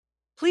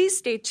Please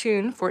stay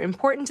tuned for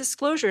important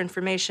disclosure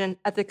information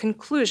at the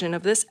conclusion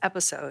of this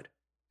episode.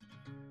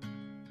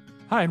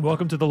 Hi, and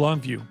welcome to The Long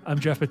View. I'm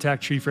Jeff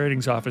Patak, Chief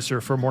Ratings Officer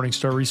for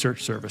Morningstar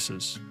Research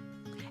Services.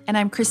 And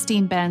I'm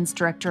Christine Benz,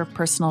 Director of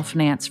Personal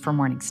Finance for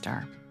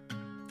Morningstar.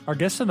 Our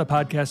guest on the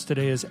podcast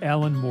today is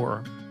Alan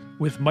Moore.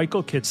 With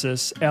Michael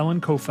Kitces,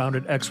 Alan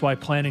co-founded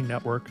XY Planning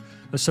Network,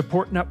 a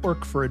support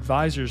network for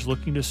advisors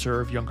looking to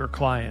serve younger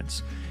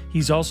clients.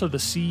 He's also the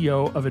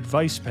CEO of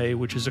AdvicePay,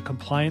 which is a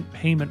compliant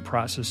payment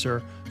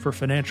processor for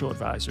financial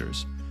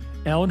advisors.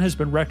 Alan has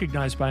been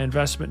recognized by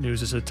Investment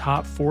News as a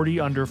top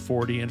 40 under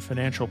 40 in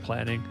financial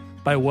planning,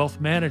 by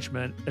Wealth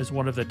Management as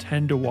one of the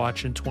 10 to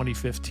watch in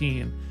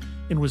 2015,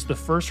 and was the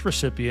first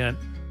recipient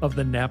of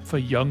the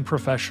NAPFA Young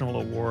Professional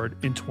Award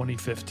in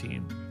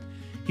 2015.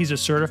 He's a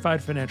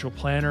certified financial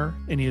planner,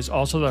 and he is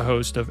also the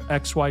host of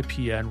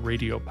XYPN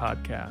Radio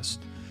Podcast.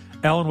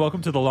 Alan,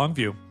 welcome to The Long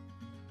View.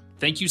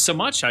 Thank you so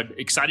much. I'm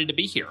excited to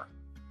be here.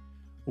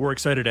 We're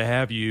excited to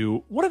have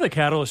you. One of the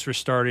catalysts for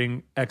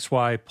starting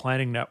XY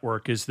Planning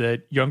Network is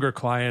that younger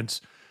clients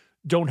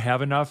don't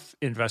have enough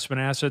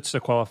investment assets to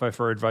qualify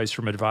for advice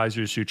from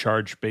advisors who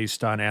charge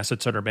based on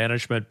assets under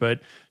management,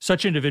 but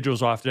such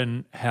individuals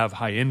often have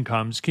high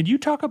incomes. Can you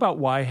talk about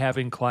why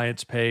having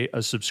clients pay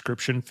a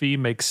subscription fee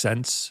makes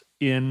sense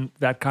in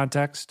that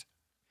context?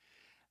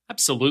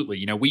 Absolutely.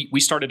 You know,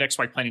 we started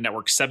XY Planning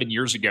Network 7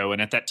 years ago,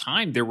 and at that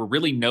time, there were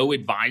really no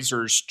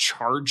advisors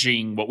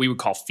charging what we would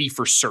call fee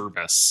for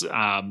service.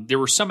 There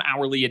were some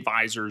hourly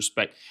advisors,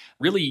 but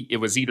really it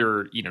was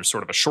either,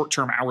 sort of a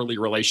short-term hourly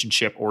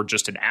relationship or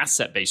just an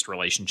asset-based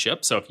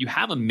relationship. So if you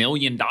have $1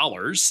 million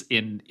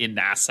in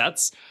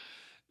assets,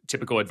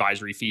 typical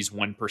advisory fees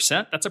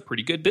 1%. That's a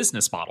pretty good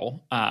business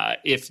model.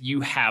 If you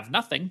have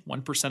nothing,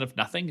 1% of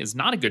nothing is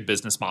not a good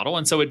business model.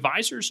 And so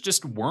advisors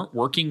just weren't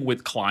working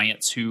with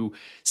clients who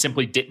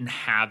simply didn't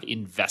have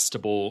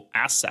investable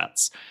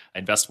assets,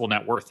 investable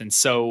net worth. And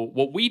so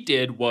what we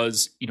did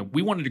was,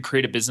 we wanted to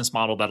create a business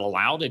model that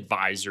allowed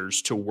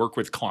advisors to work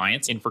with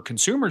clients and for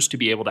consumers to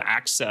be able to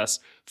access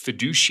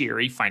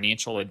fiduciary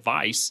financial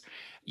advice,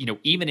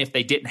 even if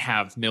they didn't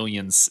have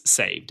millions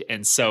saved.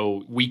 And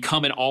so we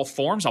come in all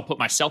forms. I'll put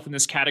myself in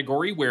this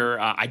category where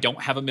I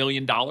don't have $1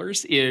 million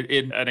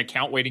in an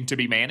account waiting to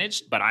be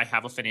managed, but I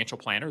have a financial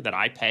planner that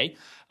I pay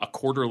a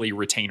quarterly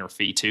retainer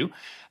fee to.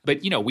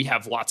 But, we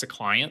have lots of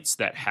clients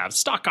that have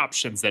stock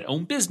options, that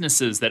own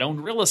businesses, that own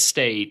real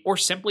estate, or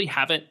simply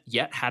haven't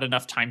yet had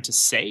enough time to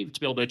save to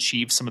be able to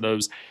achieve some of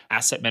those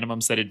asset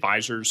minimums that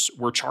advisors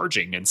were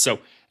charging. And so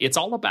it's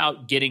all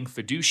about getting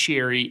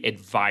fiduciary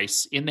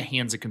advice in the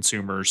hands of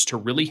consumers to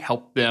really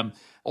help them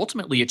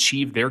ultimately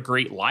achieve their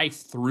great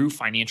life through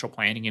financial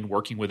planning and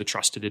working with a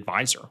trusted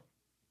advisor.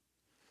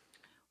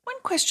 One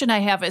question I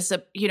have is,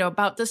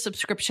 about the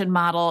subscription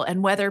model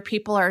and whether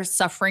people are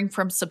suffering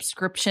from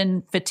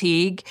subscription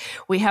fatigue.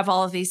 We have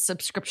all of these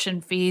subscription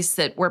fees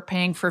that we're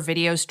paying for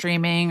video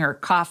streaming or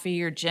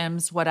coffee or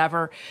gyms,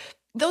 whatever.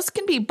 Those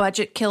can be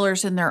budget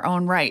killers in their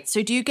own right.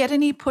 So do you get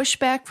any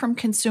pushback from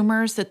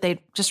consumers that they'd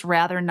just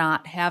rather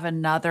not have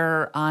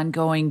another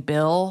ongoing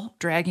bill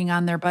dragging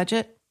on their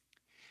budget?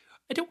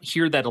 I don't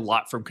hear that a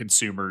lot from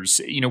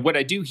consumers. What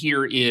I do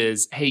hear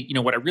is, hey,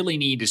 what I really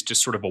need is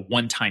just sort of a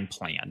one-time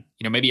plan.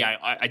 Maybe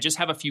I just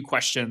have a few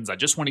questions. I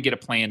just want to get a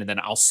plan and then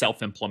I'll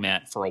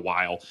self-implement for a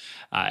while.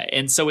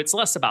 And so it's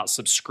less about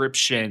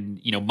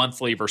subscription,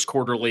 monthly versus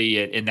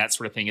quarterly and that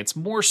sort of thing. It's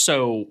more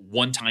so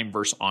one-time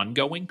versus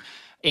ongoing.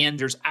 And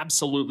there's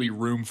absolutely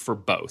room for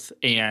both.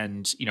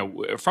 And,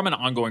 from an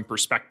ongoing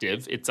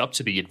perspective, it's up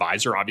to the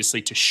advisor,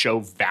 obviously, to show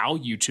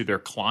value to their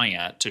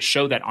client, to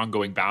show that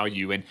ongoing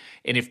value. And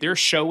if they're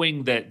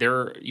showing that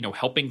they're,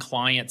 helping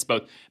clients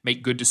both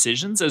make good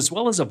decisions as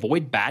well as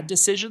avoid bad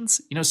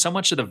decisions, so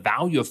much of the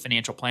value of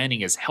financial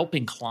planning is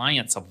helping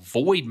clients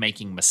avoid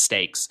making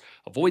mistakes,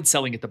 avoid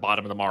selling at the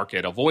bottom of the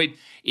market, avoid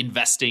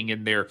investing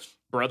in their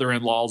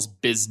brother-in-law's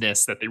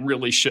business that they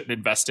really shouldn't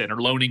invest in,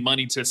 or loaning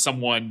money to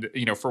someone,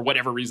 for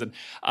whatever reason,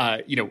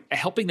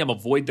 helping them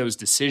avoid those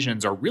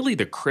decisions are really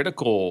the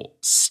critical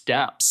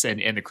steps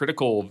and the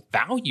critical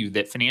value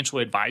that financial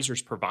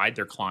advisors provide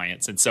their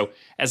clients. And so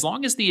as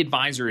long as the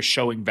advisor is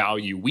showing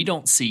value, we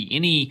don't see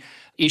any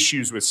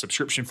issues with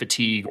subscription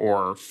fatigue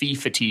or fee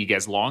fatigue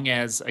as long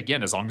as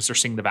they're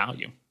seeing the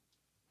value.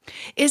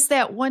 Is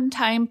that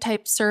one-time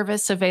type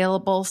service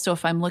available? So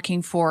if I'm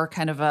looking for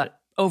kind of a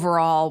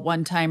overall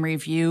one-time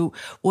review,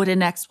 would an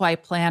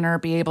XY planner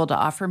be able to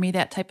offer me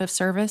that type of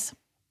service?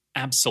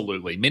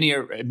 Absolutely. Many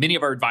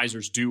of our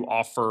advisors do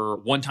offer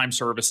one-time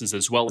services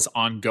as well as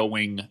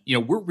ongoing.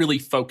 We're really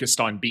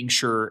focused on being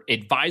sure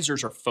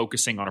advisors are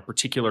focusing on a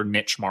particular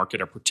niche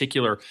market, a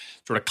particular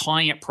sort of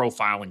client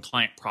profile and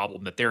client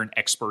problem that they're an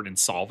expert in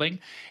solving.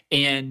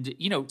 And,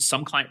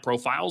 some client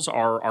profiles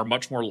are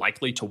much more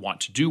likely to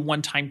want to do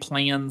one-time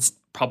plans.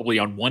 Probably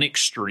on one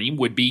extreme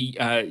would be,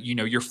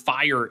 your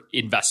FIRE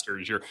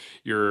investors,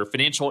 your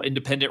financial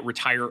independent,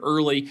 retire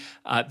early.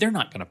 They're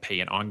not going to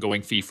pay an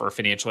ongoing fee for a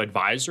financial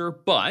advisor,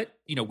 but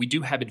we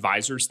do have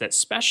advisors that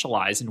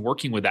specialize in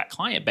working with that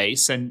client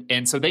base.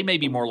 And so they may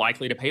be more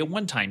likely to pay a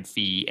one-time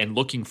fee and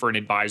looking for an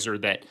advisor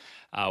that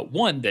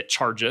one, that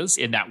charges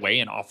in that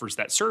way and offers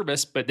that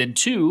service, but then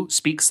two,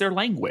 speaks their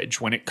language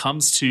when it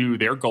comes to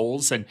their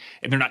goals. And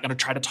they're not going to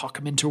try to talk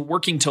them into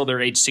working till they're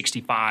age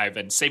 65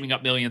 and saving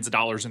up millions of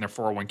dollars in their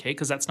 401k,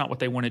 because that's not what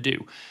they want to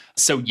do.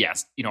 So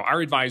yes,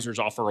 our advisors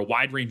offer a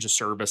wide range of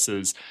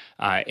services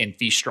and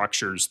fee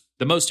structures.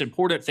 The most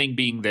important thing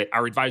being that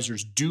our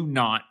advisors do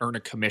not earn a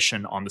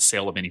commission on the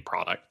sale of any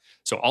product.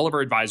 So all of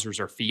our advisors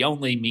are fee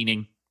only,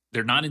 meaning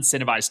they're not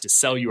incentivized to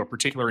sell you a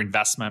particular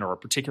investment or a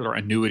particular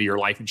annuity or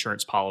life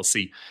insurance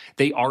policy.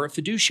 They are a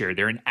fiduciary.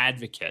 They're an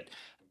advocate.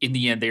 In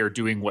the end, they are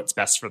doing what's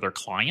best for their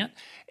client,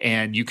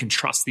 and you can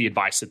trust the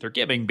advice that they're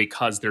giving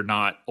because they're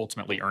not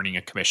ultimately earning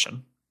a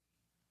commission.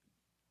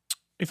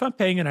 If I'm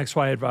paying an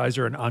XY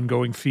advisor an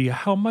ongoing fee,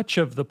 how much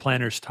of the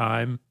planner's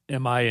time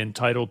am I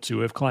entitled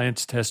to if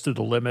clients tested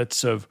the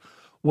limits of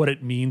what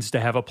it means to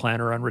have a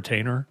planner on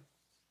retainer?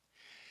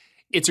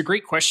 It's a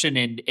great question,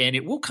 and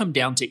it will come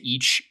down to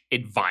each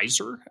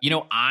advisor.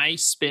 I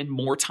spend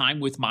more time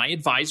with my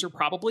advisor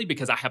probably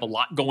because I have a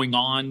lot going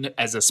on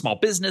as a small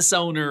business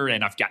owner,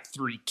 and I've got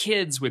 3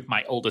 kids, with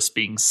my oldest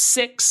being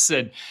 6,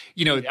 and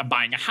I'm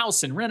buying a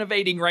house and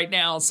renovating right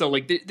now. So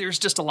there's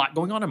just a lot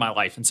going on in my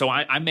life, and so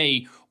I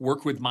may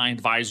work with my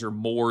advisor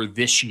more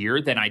this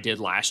year than I did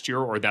last year,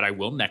 or that I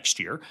will next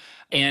year.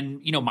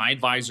 And my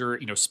advisor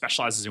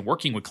specializes in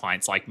working with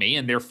clients like me,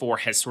 and therefore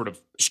has sort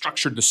of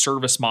structured the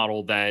service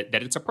model that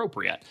it's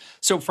appropriate.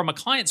 So from a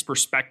client's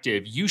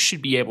perspective, you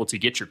should be able to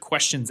get your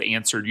questions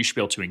answered. You should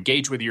be able to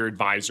engage with your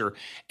advisor.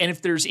 And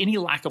if there's any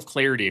lack of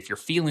clarity, if you're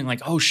feeling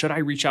like, oh, should I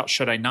reach out?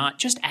 Should I not?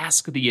 Just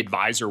ask the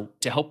advisor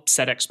to help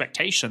set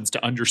expectations,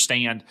 to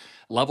understand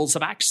levels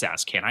of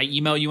access. Can I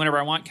email you whenever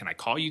I want? Can I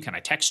call you? Can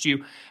I text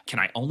you? Can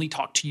I only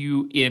talk to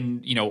you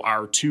in,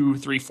 our 2,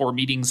 3, 4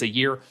 meetings a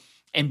year?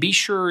 And be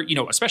sure,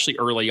 especially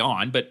early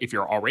on, but if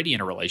you're already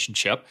in a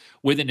relationship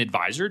with an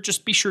advisor,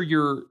 just be sure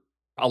you're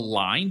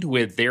aligned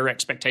with their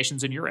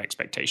expectations and your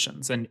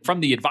expectations. And from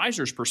the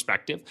advisor's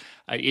perspective,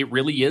 it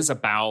really is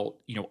about,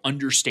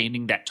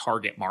 understanding that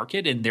target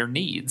market and their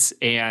needs.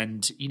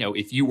 And,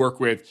 if you work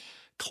with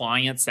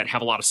clients that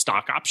have a lot of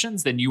stock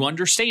options, then you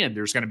understand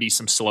there's going to be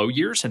some slow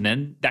years, and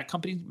then that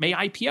company may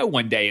IPO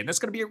one day, and that's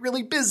going to be a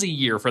really busy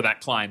year for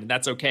that client, and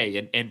that's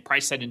okay. And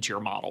price that into your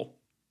model.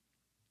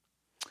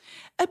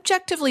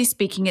 Objectively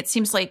speaking, it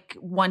seems like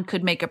one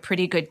could make a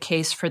pretty good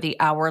case for the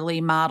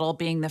hourly model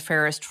being the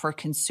fairest for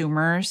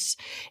consumers,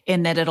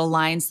 in that it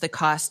aligns the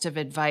cost of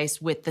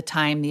advice with the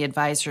time the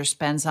advisor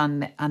spends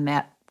on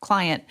that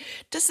client.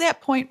 Does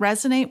that point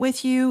resonate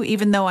with you,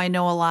 even though I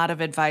know a lot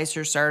of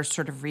advisors are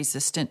sort of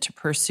resistant to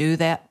pursue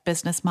that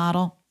business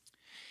model?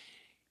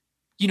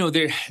 We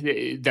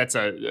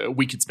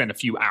could spend a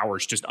few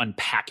hours just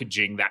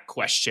unpackaging that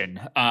question.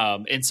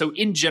 And so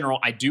in general,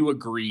 I do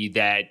agree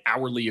that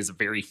hourly is a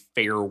very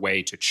fair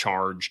way to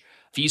charge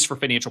fees for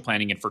financial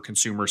planning and for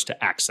consumers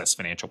to access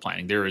financial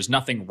planning. There is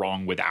nothing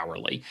wrong with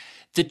hourly.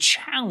 The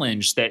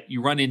challenge that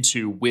you run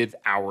into with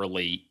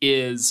hourly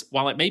is,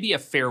 while it may be a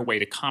fair way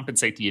to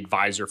compensate the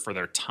advisor for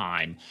their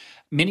time,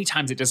 many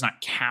times it does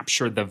not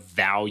capture the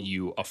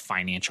value of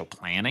financial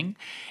planning.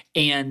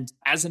 And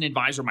as an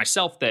advisor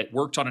myself that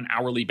worked on an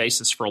hourly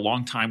basis for a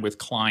long time with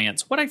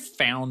clients, what I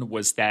found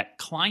was that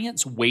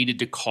clients waited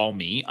to call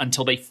me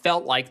until they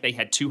felt like they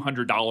had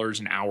 $200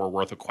 an hour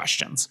worth of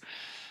questions.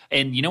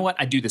 And you know what?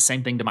 I do the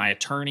same thing to my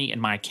attorney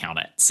and my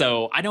accountant.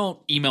 So I don't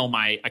email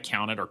my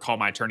accountant or call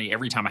my attorney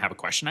every time I have a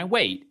question. I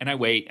wait and I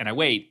wait and I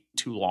wait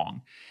too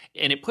long.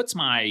 And it puts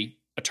my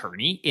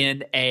attorney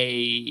in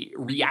a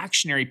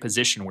reactionary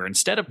position where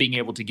instead of being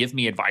able to give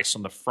me advice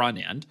on the front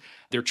end,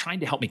 they're trying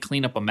to help me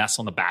clean up a mess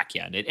on the back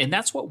end. And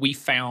that's what we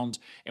found,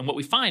 and what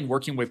we find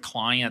working with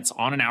clients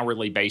on an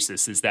hourly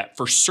basis is that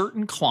for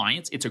certain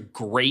clients, it's a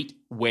great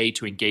way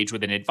to engage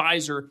with an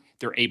advisor.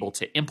 They're able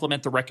to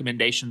implement the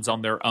recommendations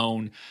on their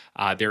own.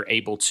 They're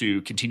able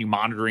to continue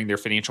monitoring their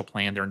financial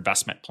plan, their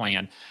investment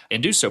plan,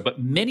 and do so.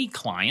 But many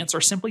clients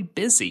are simply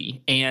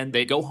busy and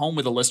they go home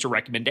with a list of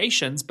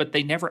recommendations, but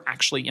they never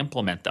actually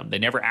implement them. They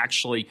never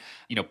actually,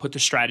 put the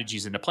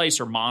strategies into place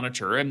or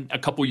monitor. And a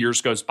couple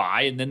years goes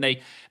by, and then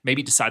they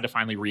maybe decide to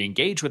finally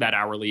re-engage with that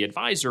hourly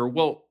advisor.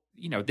 Well,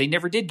 they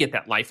never did get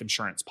that life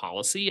insurance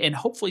policy, and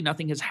hopefully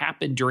nothing has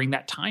happened during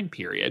that time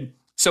period.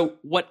 So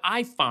what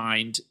I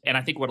find, and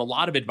I think what a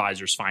lot of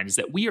advisors find, is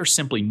that we are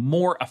simply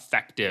more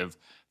effective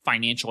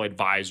financial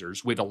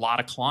advisors with a lot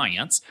of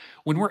clients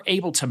when we're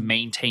able to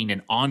maintain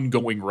an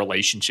ongoing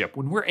relationship,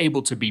 when we're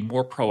able to be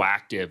more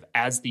proactive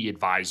as the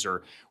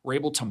advisor, we're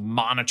able to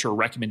monitor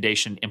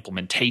recommendation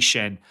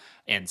implementation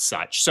and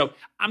such. So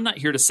I'm not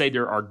here to say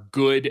there are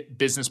good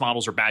business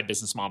models or bad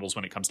business models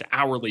when it comes to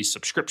hourly,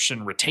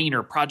 subscription,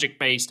 retainer,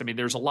 project-based. I mean,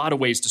 there's a lot of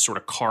ways to sort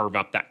of carve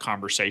up that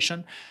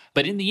conversation.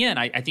 But in the end,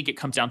 I think it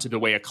comes down to the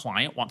way a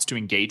client wants to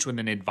engage with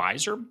an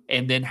advisor,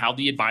 and then how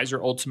the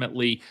advisor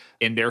ultimately,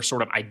 in their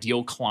sort of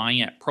ideal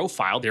client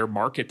profile, their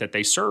market that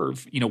they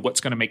serve, what's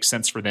going to make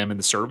sense for them and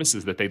the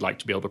services that they'd like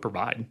to be able to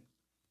provide.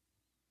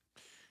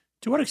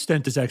 To what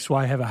extent does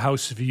XY have a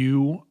house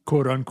view,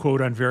 quote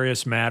unquote, on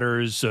various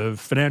matters of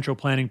financial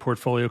planning,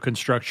 portfolio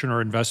construction, or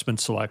investment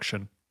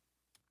selection?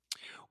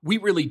 We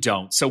really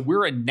don't. So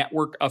we're a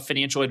network of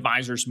financial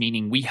advisors,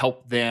 meaning we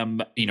help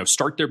them,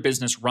 start their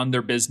business, run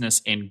their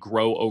business, and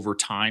grow over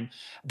time.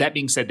 That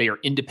being said, they are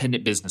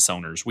independent business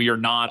owners. We are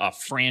not a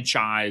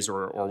franchise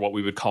or what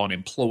we would call an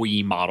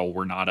employee model.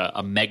 We're not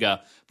a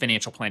mega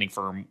financial planning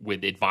firm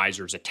with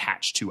advisors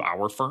attached to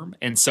our firm.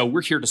 And so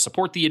we're here to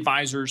support the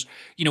advisors.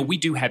 We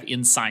do have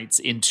insights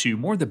into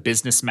more of the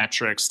business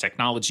metrics,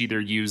 technology they're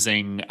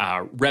using,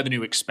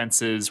 revenue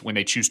expenses when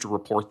they choose to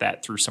report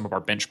that through some of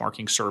our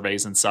benchmarking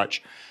surveys and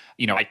such.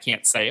 I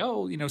can't say,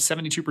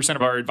 72%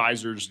 of our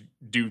advisors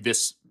do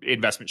this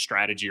investment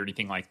strategy or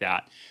anything like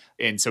that.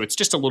 And so it's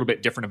just a little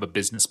bit different of a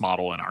business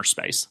model in our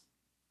space.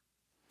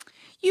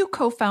 You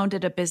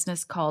co-founded a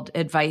business called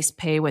Advice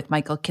Pay with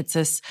Michael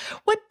Kitces.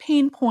 What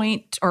pain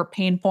point or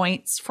pain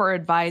points for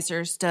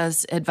advisors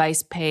does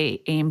Advice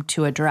Pay aim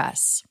to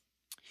address?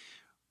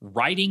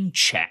 Writing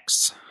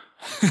checks.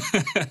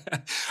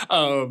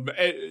 From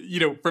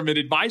an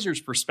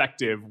advisor's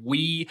perspective,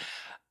 we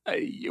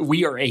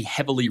are a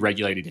heavily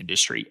regulated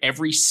industry.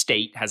 Every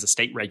state has a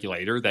state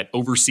regulator that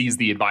oversees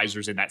the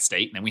advisors in that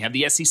state. And then we have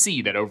the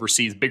SEC that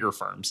oversees bigger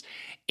firms.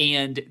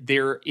 And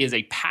there is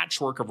a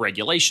patchwork of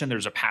regulation.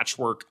 There's a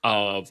patchwork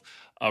of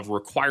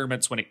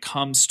requirements when it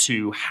comes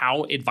to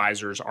how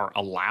advisors are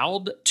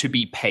allowed to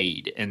be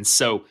paid. And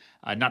so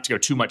not to go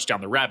too much down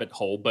the rabbit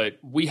hole, but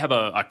we have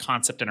a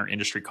concept in our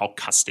industry called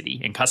custody.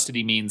 And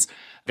custody means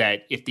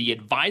that if the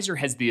advisor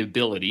has the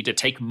ability to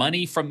take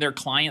money from their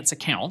client's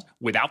account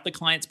without the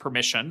client's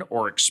permission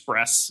or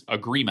express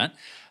agreement,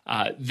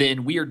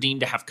 then we are deemed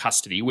to have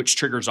custody, which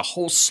triggers a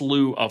whole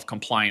slew of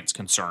compliance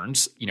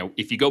concerns.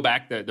 If you go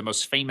back, the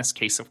most famous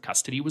case of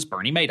custody was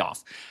Bernie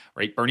Madoff,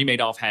 right? Bernie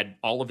Madoff had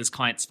all of his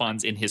clients'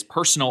 funds in his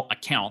personal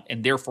account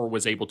and therefore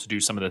was able to do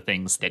some of the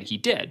things that he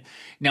did.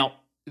 Now,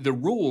 the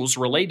rules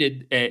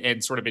related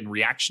and sort of in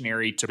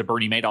reactionary to the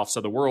Bernie Madoffs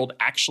of the world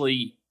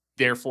actually,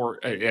 therefore,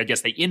 I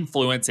guess they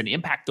influence and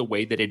impact the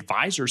way that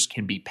advisors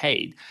can be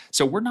paid.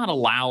 So we're not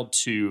allowed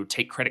to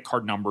take credit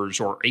card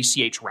numbers or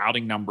ACH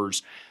routing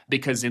numbers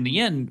because in the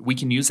end, we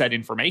can use that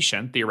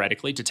information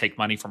theoretically to take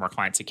money from our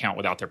client's account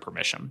without their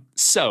permission.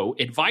 So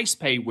Advice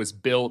Pay was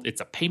built, it's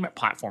a payment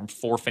platform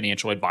for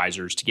financial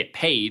advisors to get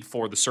paid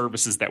for the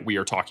services that we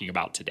are talking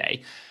about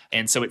today.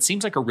 And so it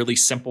seems like a really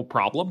simple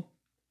problem.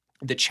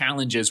 The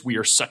challenge is we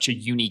are such a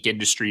unique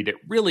industry that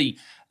really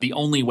the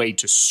only way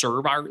to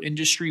serve our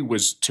industry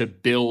was to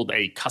build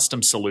a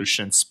custom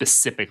solution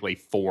specifically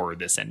for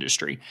this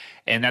industry.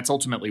 And that's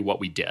ultimately what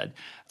we did.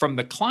 From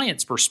the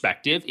client's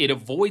perspective, it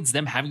avoids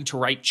them having to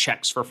write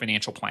checks for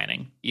financial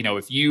planning.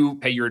 If you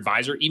pay your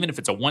advisor, even if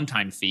it's a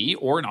one-time fee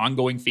or an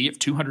ongoing fee of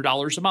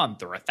 $200 a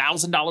month or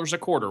 $1,000 a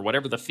quarter,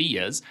 whatever the fee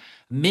is,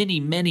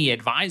 many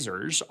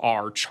advisors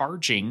are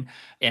charging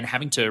and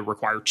having to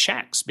require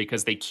checks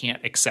because they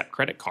can't accept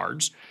credit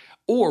cards.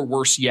 Or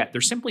worse yet, they're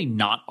simply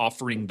not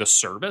offering the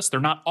service. They're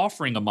not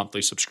offering a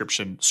monthly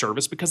subscription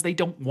service because they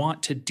don't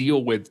want to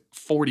deal with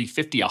 40,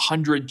 50,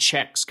 100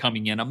 checks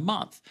coming in a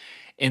month.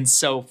 And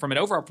so from an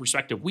overall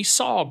perspective, we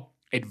saw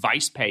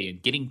Advice Pay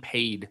and getting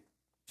paid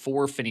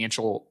for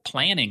financial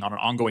planning on an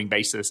ongoing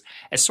basis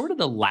as sort of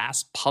the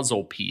last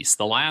puzzle piece,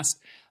 the last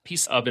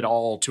piece of it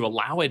all to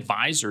allow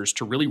advisors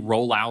to really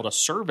roll out a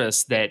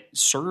service that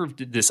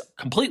served this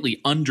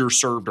completely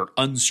underserved or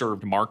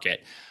unserved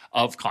market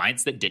of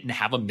clients that didn't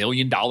have $1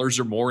 million or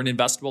more in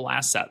investable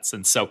assets.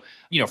 And so,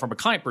 from a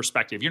client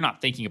perspective, you're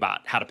not thinking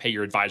about how to pay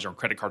your advisor on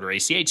credit card or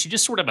ACH. You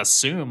just sort of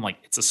assume like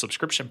it's a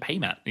subscription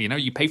payment.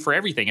 You pay for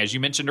everything. As you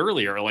mentioned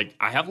earlier, like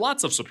I have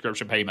lots of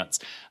subscription payments.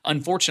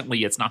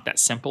 Unfortunately, it's not that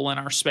simple in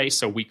our space.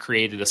 So we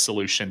created a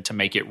solution to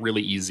make it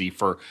really easy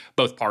for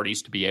both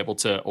parties to be able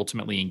to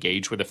ultimately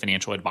engage with a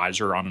financial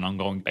advisor on an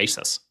ongoing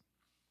basis.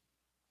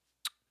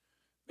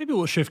 Maybe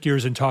we'll shift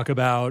gears and talk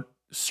about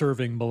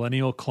serving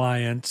millennial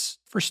clients.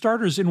 For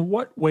starters, in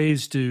what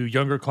ways do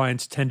younger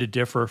clients tend to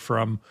differ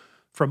from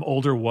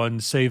older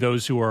ones, say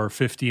those who are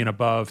 50 and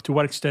above? To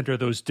what extent are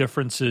those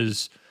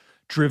differences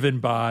driven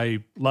by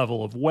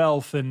level of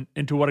wealth, and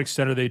to what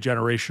extent are they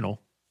generational?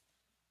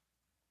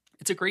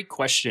 It's a great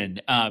question.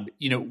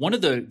 One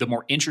of the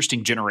more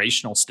interesting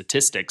generational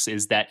statistics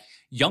is that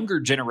younger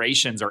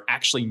generations are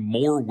actually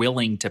more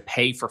willing to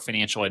pay for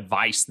financial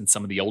advice than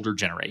some of the older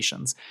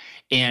generations.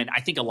 And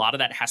I think a lot of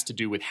that has to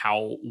do with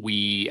how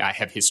we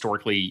have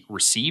historically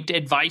received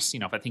advice.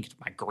 If I think of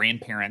my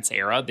grandparents'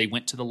 era, they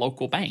went to the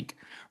local bank,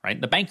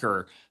 right? The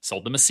banker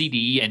sold them a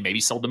CD and maybe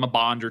sold them a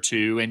bond or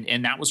two.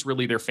 And that was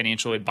really their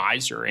financial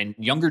advisor. And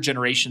younger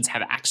generations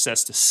have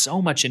access to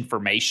so much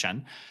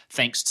information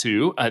thanks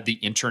to the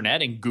internet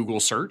internet and Google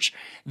search,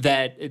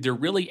 that they're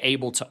really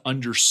able to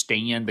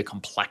understand the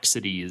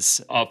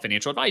complexities of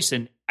financial advice.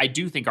 And I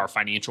do think our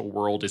financial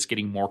world is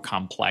getting more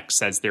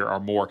complex as there are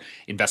more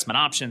investment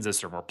options,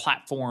 as there are more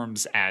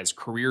platforms, as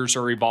careers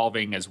are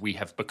evolving, as we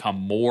have become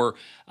more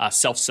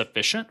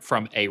self-sufficient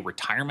from a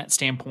retirement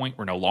standpoint.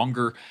 We're no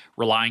longer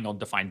relying on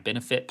defined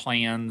benefit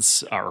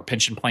plans or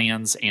pension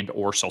plans and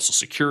or Social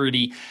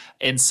Security.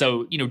 And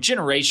so,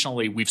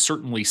 generationally, we've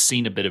certainly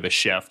seen a bit of a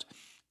shift.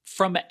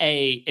 From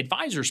a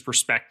advisor's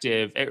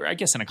perspective, I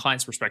guess in a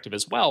client's perspective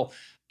as well,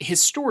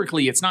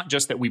 historically, it's not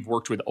just that we've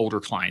worked with older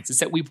clients, it's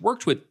that we've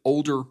worked with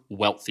older,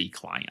 wealthy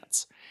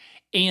clients.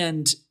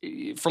 And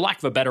for lack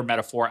of a better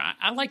metaphor,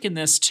 I liken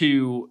this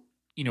to,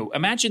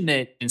 imagine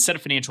that instead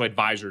of financial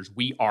advisors,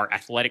 we are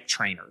athletic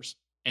trainers.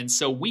 And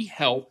so we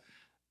help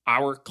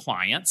our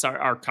clients,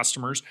 our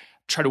customers,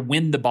 try to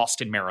win the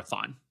Boston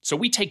Marathon. So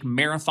we take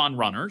marathon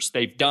runners.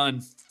 They've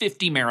done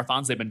 50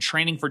 marathons. They've been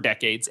training for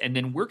decades. And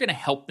then we're going to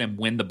help them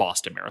win the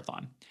Boston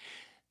Marathon.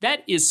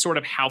 That is sort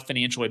of how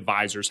financial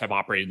advisors have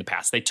operated in the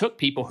past. They took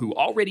people who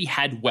already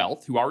had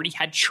wealth, who already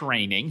had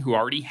training, who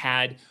already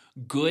had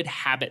good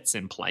habits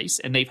in place,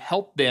 and they've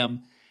helped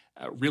them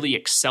really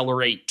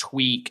accelerate,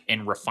 tweak,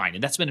 and refine.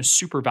 And that's been a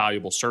super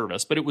valuable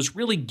service, but it was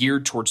really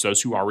geared towards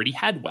those who already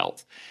had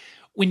wealth.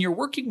 When you're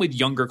working with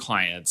younger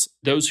clients,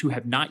 those who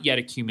have not yet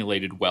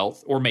accumulated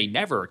wealth or may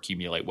never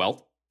accumulate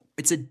wealth,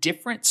 it's a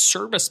different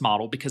service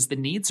model because the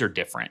needs are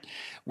different.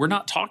 We're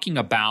not talking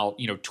about,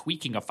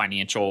 tweaking a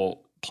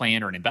financial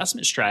plan or an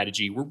investment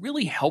strategy. We're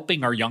really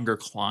helping our younger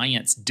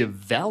clients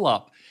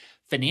develop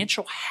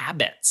financial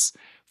habits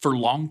for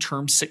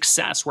long-term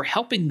success. We're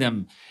helping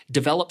them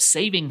develop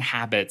saving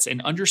habits and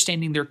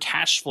understanding their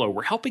cash flow.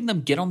 We're helping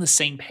them get on the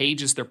same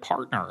page as their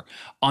partner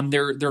on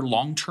their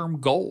long-term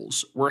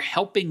goals. We're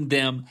helping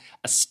them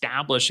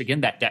establish,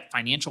 again, that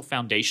financial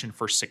foundation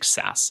for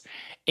success.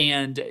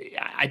 And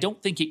I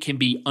don't think it can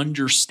be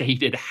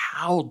understated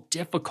how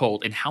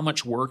difficult and how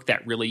much work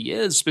that really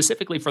is,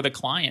 specifically for the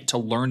client to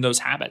learn those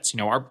habits.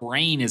 Our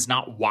brain is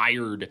not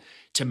wired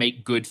to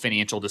make good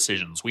financial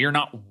decisions. We are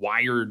not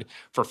wired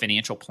for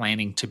financial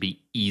planning to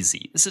be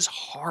easy. This is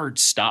hard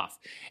stuff.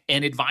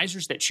 And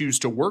advisors that choose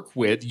to work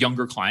with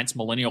younger clients,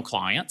 millennial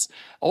clients,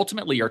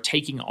 ultimately are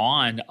taking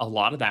on a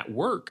lot of that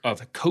work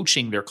of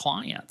coaching their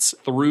clients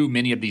through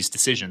many of these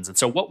decisions. And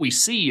so what we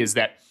see is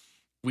that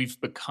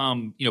we've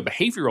become,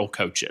 behavioral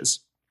coaches,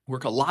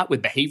 work a lot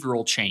with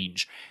behavioral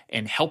change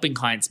and helping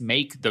clients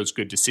make those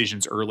good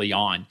decisions early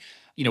on.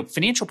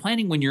 Financial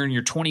planning when you're in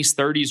your 20s,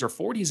 30s, or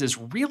 40s is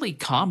really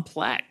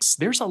complex.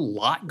 There's a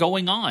lot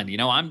going on.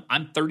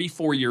 I'm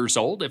 34 years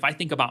old. If I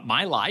think about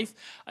my life,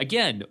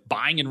 again,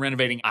 buying and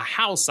renovating a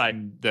house,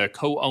 I'm the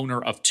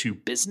co-owner of 2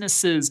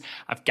 businesses.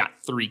 I've got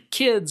 3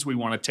 kids. We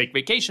want to take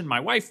vacation.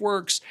 My wife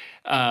works.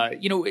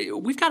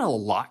 We've got a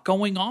lot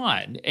going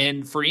on.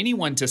 And for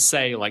anyone to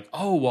say like,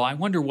 oh, well, I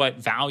wonder what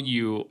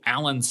value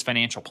Alan's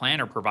financial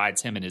planner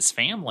provides him and his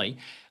family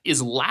is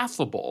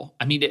laughable.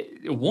 I mean,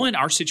 one,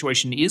 our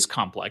situation is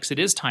complex. It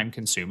is time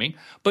consuming,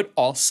 but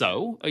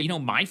also,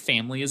 my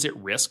family is at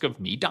risk of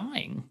me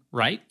dying,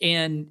 right?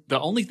 And the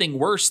only thing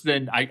worse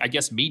than, I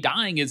guess, me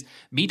dying is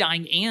me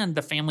dying and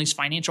the family's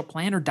financial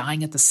planner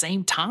dying at the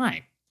same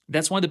time.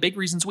 That's one of the big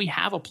reasons we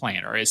have a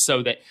planner is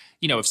so that,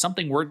 if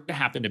something were to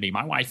happen to me,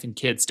 my wife and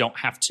kids don't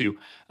have to,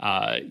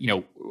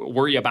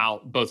 worry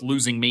about both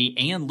losing me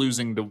and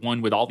losing the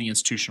one with all the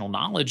institutional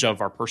knowledge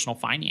of our personal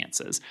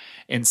finances.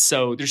 And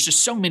so there's just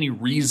so many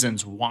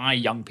reasons why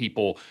young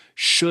people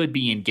should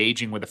be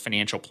engaging with a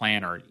financial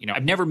planner.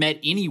 I've never met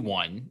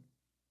anyone,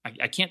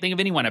 I can't think of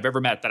anyone I've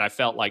ever met that I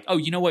felt like, oh,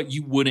 you know what,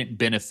 you wouldn't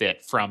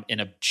benefit from an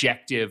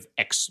objective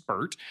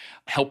expert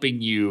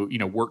helping you,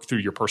 work through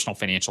your personal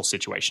financial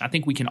situation. I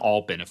think we can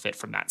all benefit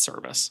from that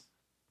service.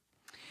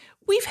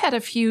 We've had a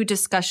few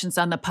discussions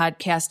on the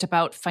podcast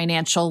about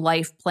financial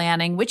life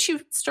planning, which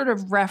you sort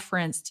of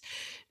referenced.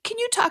 Can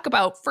you talk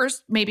about,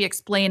 first, maybe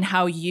explain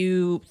how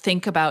you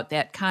think about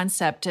that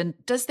concept? And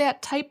does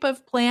that type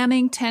of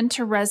planning tend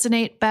to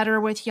resonate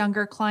better with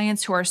younger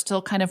clients who are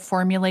still kind of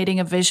formulating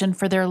a vision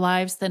for their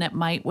lives than it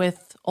might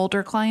with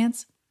older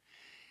clients?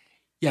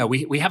 Yeah,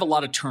 we have a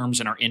lot of terms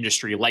in our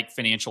industry like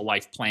financial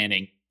life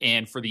planning.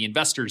 And for the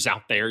investors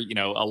out there,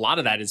 a lot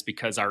of that is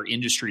because our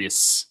industry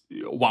is,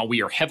 while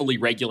we are heavily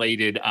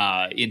regulated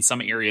in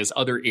some areas,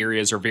 other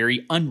areas are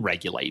very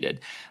unregulated.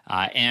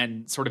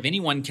 And sort of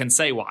anyone can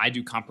say, well, I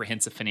do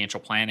comprehensive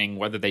financial planning,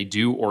 whether they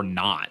do or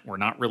not. We're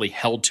not really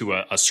held to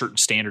a certain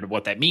standard of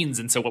what that means.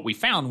 And so what we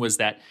found was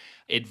that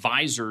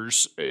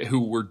advisors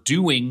who were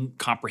doing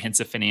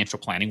comprehensive financial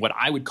planning, what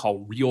I would call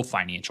real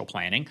financial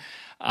planning,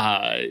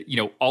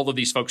 all of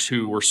these folks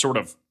who were sort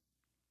of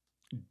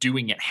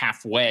doing it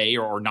halfway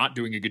or not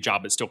doing a good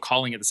job but still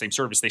calling it the same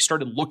service, they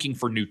started looking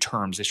for new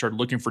terms. They started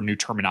looking for new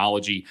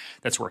terminology.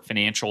 That's where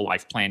financial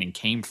life planning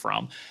came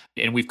from.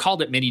 And we've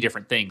called it many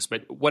different things.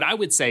 But what I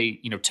would say,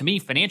 to me,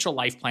 financial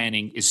life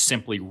planning is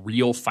simply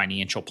real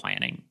financial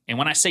planning. And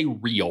when I say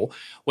real,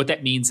 what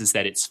that means is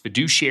that it's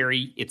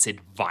fiduciary, it's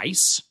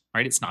advice,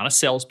 right? It's not a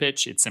sales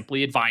pitch. It's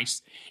simply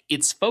advice.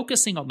 It's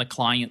focusing on the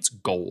client's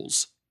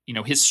goals.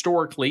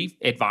 Historically,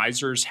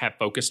 advisors have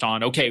focused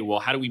on, okay, well,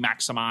 how do we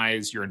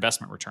maximize your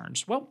investment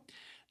returns? Well,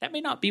 that may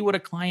not be what a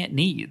client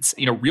needs.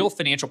 Real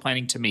financial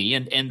planning to me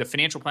and the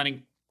financial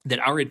planning that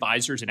our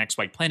advisors and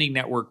XY Planning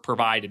Network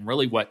provide, and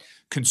really what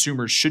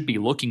consumers should be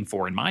looking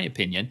for, in my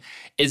opinion,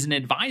 is an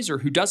advisor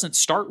who doesn't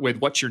start with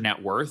what's your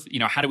net worth,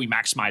 how do we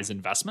maximize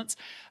investments?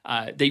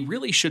 They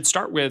really should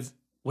start with,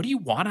 what do you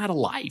want out of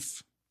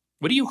life?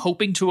 What are you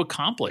hoping to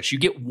accomplish? You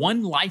get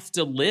one life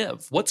to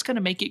live. What's going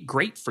to make it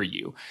great for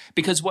you?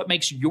 Because what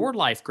makes your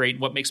life great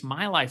and what makes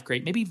my life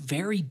great may be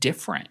very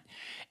different.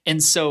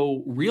 And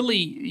so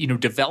really,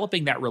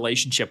 developing that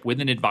relationship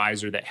with an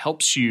advisor that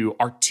helps you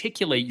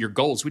articulate your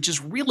goals, which is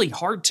really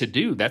hard to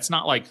do. That's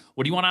not like,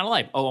 what do you want out of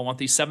life? Oh, I want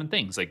these 7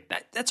 things. Like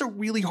that's a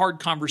really hard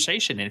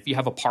conversation. And if you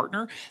have a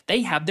partner,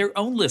 they have their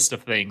own list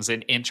of things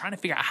and trying to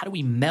figure out how do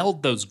we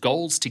meld those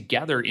goals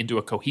together into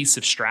a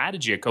cohesive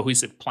strategy, a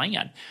cohesive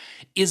plan,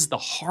 is the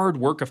hard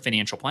work of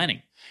financial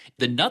planning.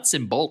 The nuts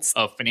and bolts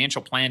of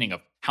financial planning,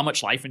 of how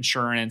much life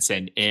insurance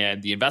and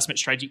the investment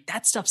strategy,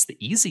 that stuff's the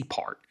easy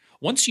part.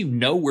 Once you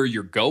know where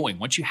you're going,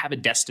 once you have a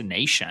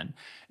destination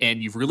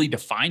and you've really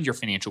defined your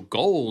financial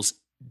goals,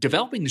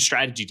 developing the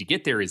strategy to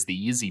get there is the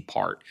easy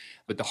part.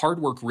 But the hard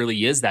work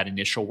really is that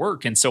initial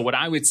work. And so what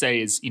I would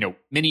say is,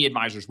 many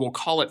advisors will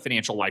call it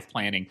financial life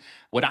planning.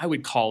 What I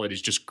would call it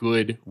is just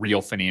good,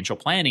 real financial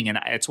planning. And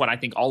it's what I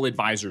think all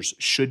advisors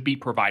should be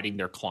providing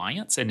their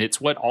clients. And it's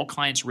what all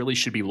clients really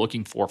should be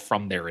looking for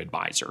from their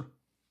advisor.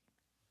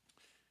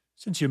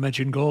 Since you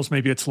mentioned goals,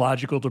 maybe it's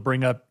logical to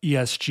bring up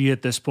ESG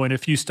at this point. A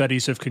few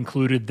studies have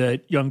concluded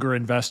that younger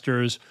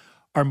investors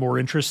are more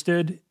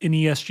interested in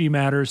ESG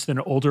matters than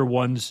older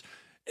ones.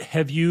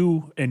 Have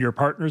you and your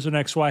partners in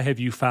XY, have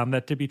you found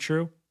that to be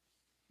true?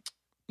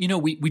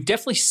 We've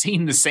definitely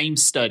seen the same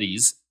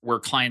studies where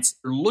clients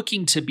are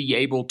looking to be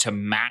able to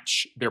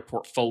match their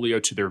portfolio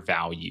to their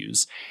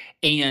values.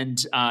 And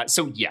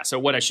so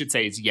what I should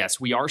say is, yes,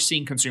 we are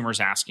seeing consumers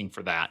asking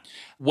for that.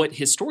 What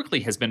historically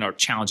has been a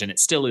challenge, and it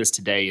still is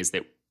today, is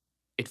that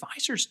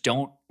advisors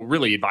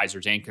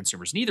and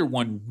consumers, neither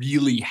one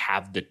really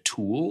have the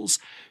tools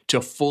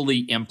to fully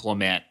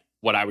implement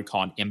what I would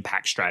call an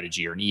impact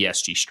strategy or an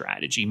ESG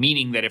strategy,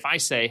 meaning that if I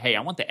say, hey,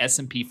 I want the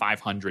S&P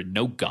 500,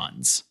 no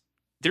guns,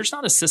 there's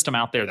not a system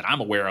out there that I'm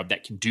aware of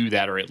that can do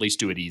that, or at least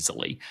do it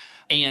easily.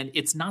 And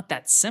it's not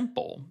that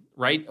simple,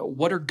 right?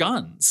 What are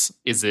guns?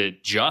 Is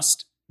it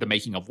just the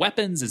making of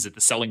weapons? Is it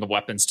the selling of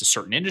weapons to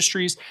certain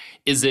industries?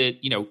 Is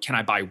it, can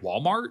I buy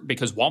Walmart?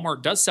 Because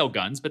Walmart does sell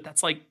guns, but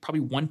that's like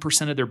probably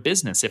 1% of their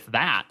business, if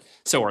that.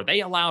 So are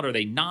they allowed? Are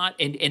they not?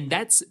 And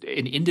that's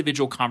an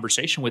individual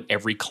conversation with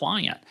every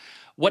client.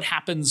 What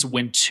happens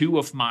when 2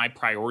 of my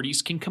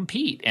priorities can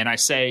compete? And I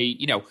say,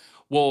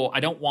 well,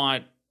 I don't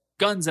want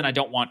guns and I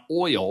don't want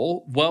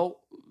oil. Well,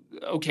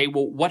 okay,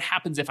 what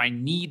happens if I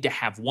need to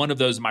have one of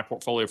those in my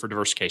portfolio for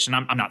diversification?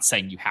 I'm not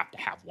saying you have to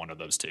have one of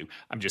those 2.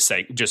 I'm just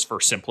saying, just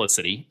for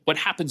simplicity, what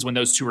happens when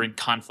those 2 are in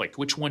conflict?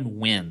 Which one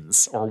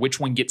wins, or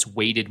which one gets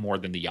weighted more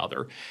than the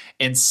other?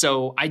 And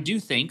so I do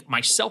think,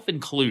 myself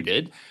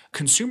included,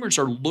 consumers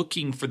are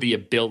looking for the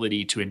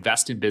ability to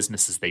invest in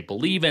businesses they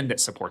believe in, that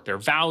support their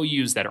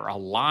values, that are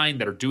aligned,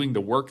 that are doing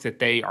the work that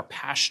they are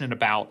passionate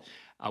about.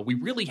 We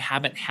really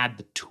haven't had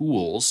the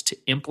tools to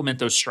implement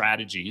those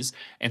strategies.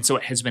 And so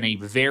it has been a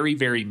very,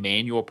 very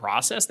manual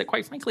process that,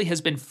 quite frankly, has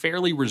been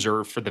fairly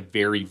reserved for the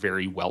very,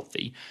 very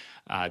wealthy.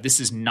 This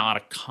is not a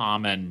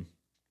common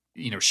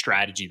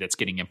strategy that's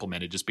getting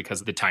implemented just because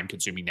of the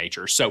time-consuming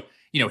nature. So,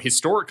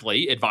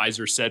 historically,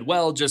 advisors said,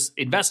 well, just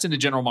invest in the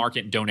general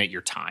market and donate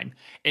your time.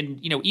 And,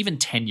 even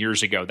 10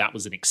 years ago, that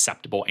was an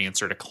acceptable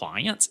answer to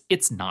clients.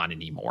 It's not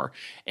anymore.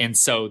 And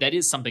so that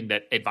is something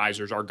that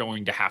advisors are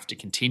going to have to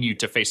continue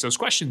to face those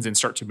questions and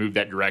start to move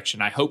that direction.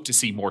 I hope to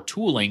see more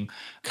tooling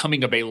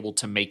coming available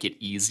to make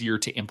it easier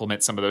to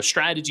implement some of those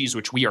strategies,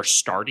 which we are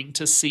starting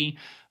to see,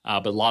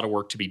 but a lot of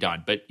work to be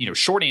done. But,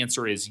 short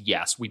answer is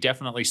yes, we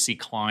definitely see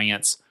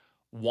clients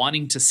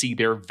wanting to see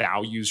their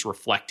values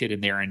reflected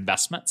in their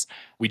investments.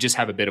 We just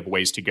have a bit of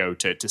ways to go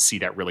to see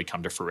that really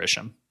come to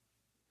fruition.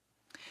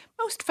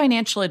 Most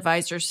financial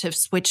advisors have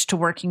switched to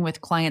working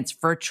with clients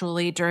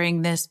virtually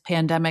during this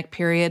pandemic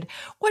period.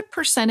 What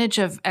percentage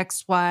of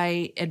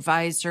XY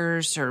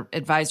advisors or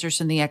advisors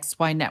in the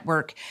XY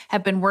network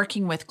have been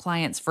working with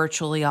clients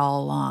virtually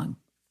all along?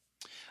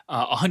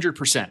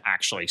 100%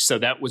 actually. So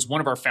that was one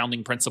of our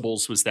founding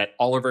principles, was that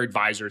all of our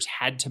advisors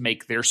had to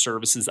make their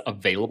services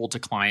available to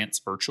clients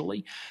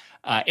virtually.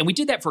 And we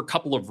did that for a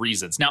couple of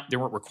reasons. Now, they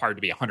weren't required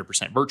to be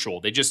 100%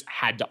 virtual. They just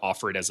had to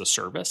offer it as a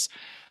service.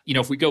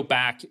 If we go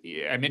back,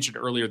 I mentioned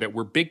earlier that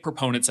we're big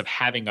proponents of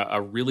having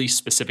a really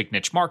specific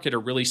niche market, a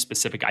really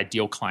specific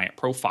ideal client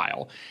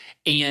profile.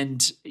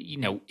 And,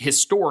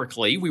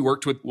 historically, we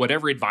worked with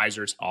whatever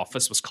advisor's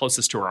office was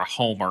closest to our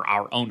home or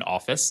our own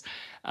office.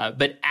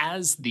 But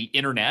as the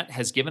internet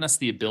has given us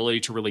the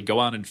ability to really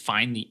go out and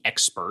find the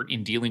expert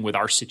in dealing with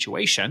our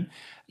situation,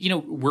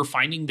 we're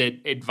finding that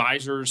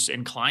advisors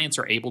and clients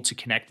are able to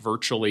connect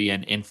virtually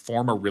and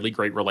form a really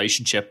great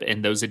relationship.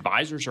 And those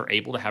advisors are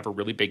able to have a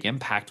really big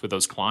impact with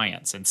those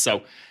clients. And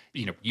so,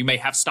 you may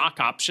have stock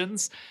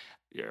options,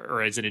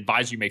 or as an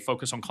advisor, you may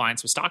focus on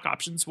clients with stock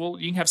options. Well,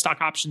 you can have stock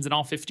options in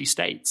all 50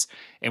 states.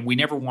 And we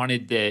never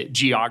wanted the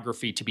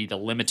geography to be the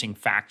limiting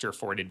factor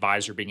for an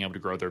advisor being able to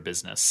grow their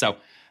business. So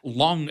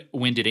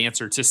long-winded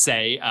answer to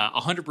say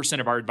 100%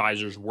 of our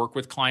advisors work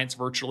with clients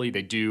virtually.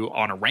 They do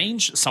on a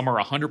range. Some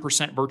are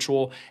 100%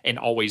 virtual and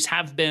always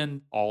have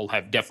been. All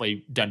have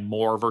definitely done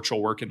more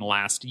virtual work in the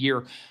last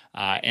year.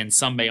 And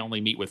some may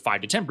only meet with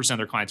 5 to 10% of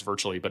their clients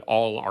virtually, but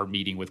all are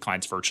meeting with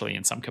clients virtually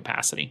in some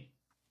capacity.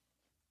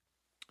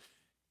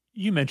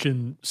 You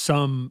mentioned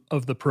some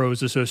of the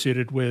pros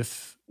associated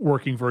with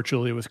working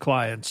virtually with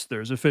clients.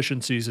 There's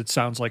efficiencies. It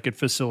sounds like it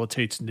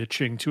facilitates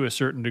niching to a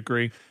certain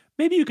degree.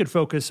 Maybe you could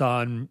focus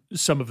on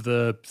some of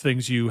the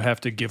things you have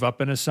to give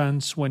up in a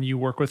sense when you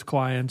work with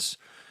clients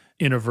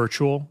in a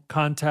virtual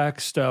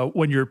context.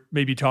 When you're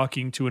maybe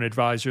talking to an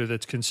advisor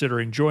that's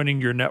considering joining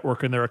your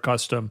network and they're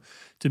accustomed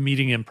to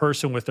meeting in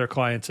person with their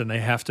clients and they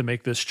have to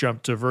make this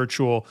jump to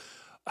virtual,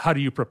 how do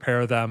you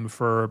prepare them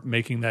for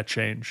making that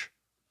change?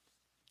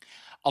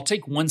 I'll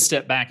take one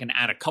step back and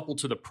add a couple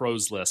to the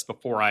pros list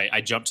before I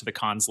jump to the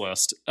cons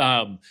list.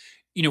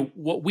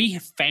 What we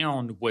have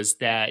found was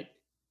that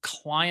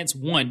clients,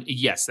 one,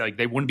 yes, like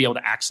they wouldn't be able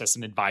to access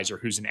an advisor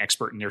who's an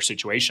expert in their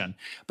situation.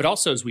 But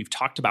also, as we've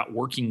talked about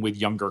working with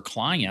younger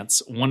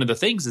clients, one of the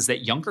things is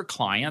that younger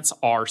clients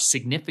are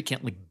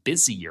significantly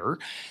busier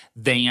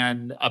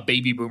than a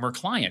baby boomer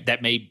client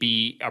that may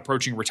be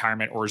approaching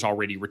retirement or is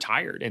already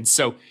retired. And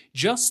so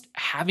just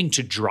having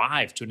to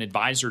drive to an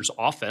advisor's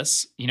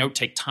office,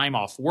 take time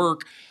off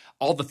work,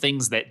 all the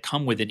things that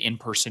come with an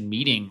in-person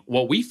meeting,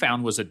 what we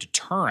found was a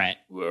deterrent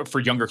for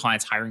younger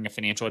clients hiring a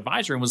financial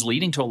advisor and was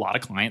leading to a lot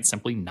of clients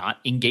simply not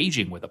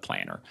engaging with a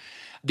planner.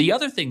 The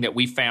other thing that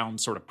we found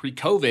sort of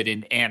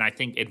pre-COVID, and I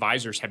think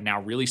advisors have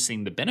now really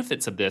seen the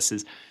benefits of this,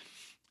 is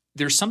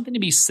there's something to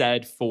be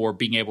said for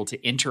being able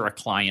to enter a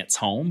client's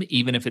home,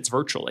 even if it's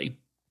virtually.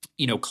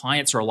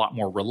 Clients are a lot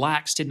more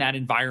relaxed in that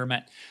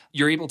environment.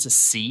 You're able to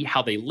see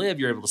how they live.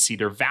 You're able to see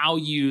their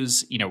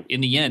values. In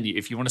the end,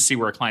 if you want to see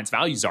where a client's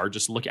values are,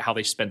 just look at how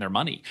they spend their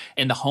money.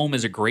 And the home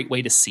is a great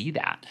way to see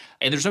that.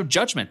 And there's no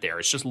judgment there.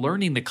 It's just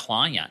learning the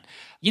client.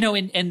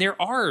 And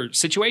there are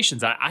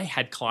situations. I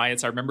had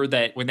clients, I remember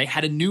that when they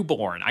had a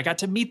newborn, I got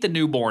to meet the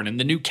newborn and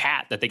the new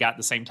cat that they got at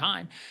the same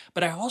time.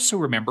 But I also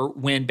remember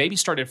when baby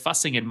started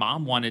fussing and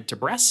mom wanted to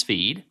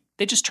breastfeed,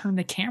 they just turned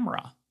the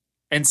camera.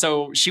 And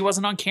so she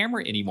wasn't on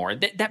camera anymore.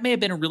 That may have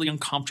been a really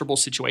uncomfortable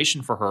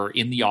situation for her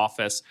in the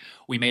office.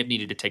 We may have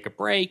needed to take a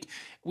break.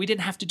 We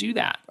didn't have to do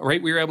that,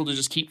 right? We were able to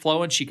just keep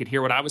flowing. She could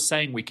hear what I was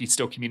saying. We could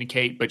still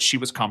communicate, but she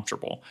was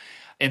comfortable.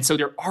 And so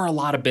there are a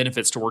lot of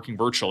benefits to working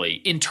virtually.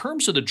 In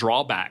terms of the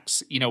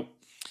drawbacks,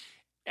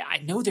 I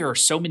know there are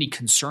so many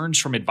concerns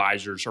from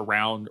advisors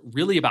around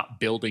really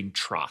about building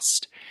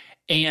trust.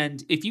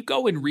 And if you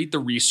go and read the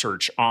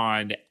research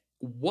on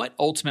what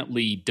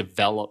ultimately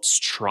develops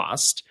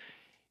trust,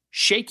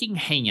 shaking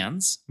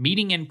hands,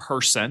 meeting in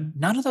person,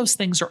 none of those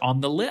things are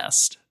on the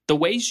list. The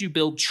ways you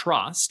build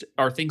trust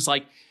are things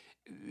like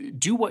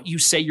do what you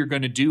say you're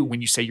going to do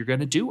when you say you're going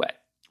to do it,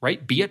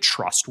 right? Be a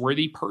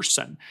trustworthy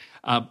person.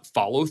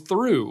 Follow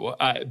through.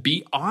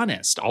 Be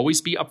honest.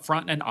 Always be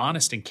upfront and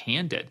honest and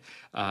candid.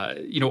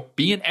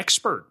 Be an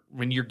expert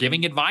when you're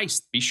giving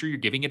advice. Be sure you're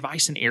giving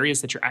advice in areas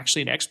that you're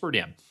actually an expert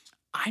in.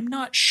 I'm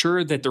not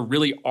sure that there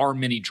really are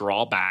many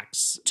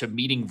drawbacks to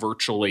meeting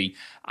virtually.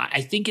 I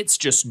think it's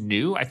just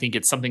new. I think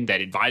it's something that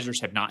advisors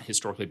have not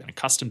historically been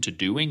accustomed to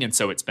doing, and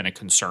so it's been a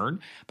concern.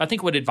 But I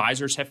think what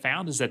advisors have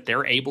found is that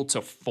they're able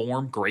to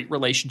form great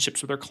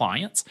relationships with their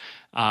clients,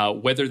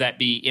 whether that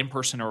be in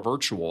person or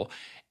virtual.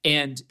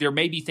 And there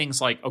may be things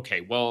like,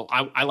 okay, well,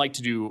 I like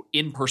to do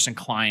in-person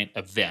client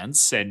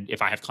events, and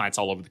if I have clients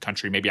all over the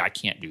country, maybe I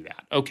can't do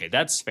that. Okay,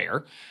 that's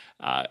fair.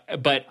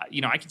 But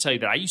I can tell you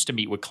that I used to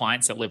meet with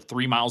clients that lived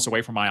 3 miles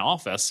away from my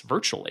office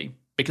virtually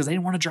because they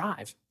didn't want to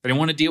drive. They didn't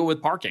want to deal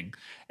with parking.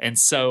 And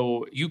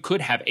so you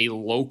could have a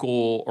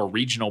local or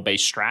regional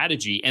based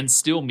strategy and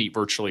still meet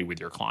virtually with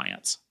your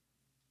clients.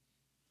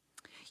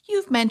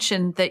 You've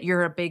mentioned that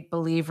you're a big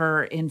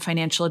believer in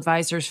financial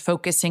advisors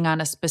focusing on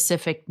a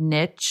specific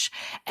niche,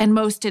 and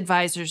most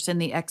advisors in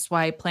the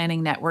XY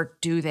Planning Network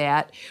do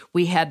that.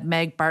 We had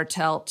Meg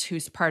Bartelt,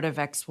 who's part of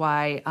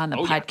XY, on the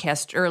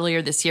podcast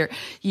earlier this year.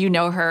 You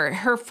know her.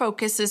 Her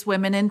focus is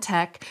women in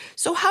tech.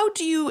 So how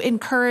do you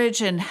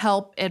encourage and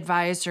help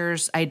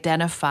advisors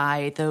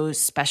identify those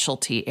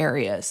specialty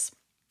areas?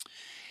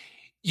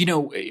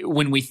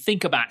 When we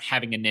think about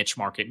having a niche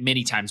market,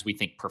 many times we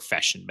think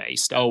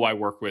profession-based. Oh, I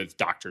work with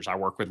doctors, I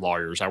work with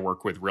lawyers, I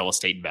work with real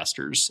estate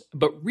investors.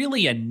 But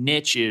really a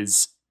niche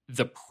is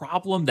the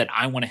problem that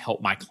I want to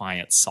help my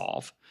clients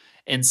solve.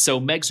 And so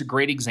Meg's a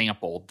great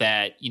example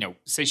that,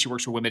 say she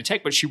works with women in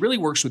tech, but she really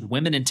works with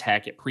women in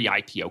tech at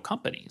pre-IPO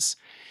companies.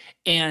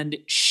 And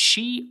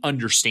she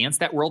understands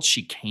that world.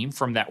 She came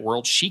from that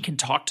world. She can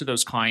talk to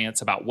those clients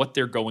about what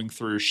they're going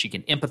through. She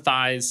can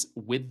empathize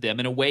with them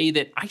in a way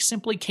that I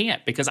simply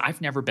can't because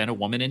I've never been a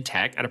woman in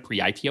tech at a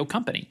pre-IPO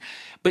company.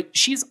 But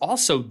she's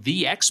also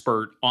the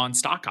expert on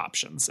stock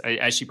options.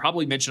 As she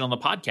probably mentioned on the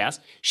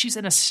podcast, she's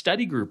in a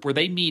study group where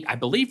they meet, I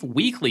believe,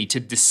 weekly to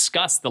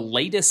discuss the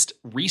latest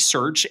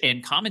research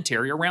and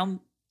commentary around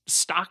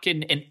stock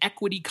and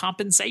equity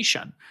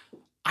compensation.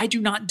 I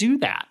do not do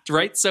that,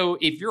 right? So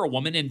if you're a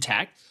woman in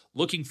tech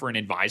looking for an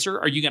advisor,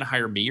 are you going to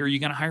hire me or are you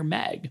going to hire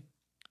Meg?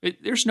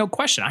 There's no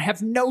question. I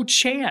have no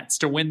chance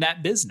to win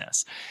that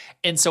business.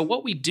 And so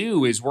what we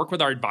do is work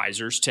with our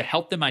advisors to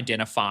help them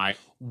identify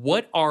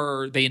what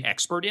are they an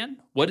expert in?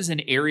 What is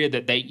an area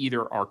that they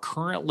either are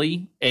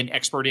currently an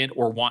expert in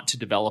or want to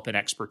develop an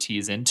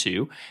expertise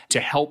into to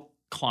help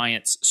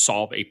clients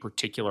solve a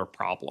particular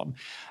problem.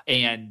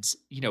 And,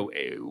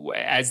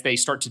 as they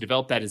start to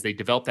develop that, as they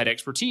develop that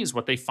expertise,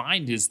 what they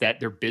find is that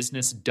their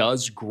business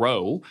does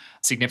grow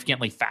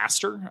significantly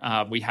faster.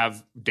 We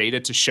have data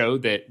to show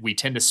that we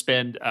tend to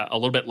spend a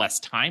little bit less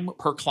time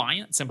per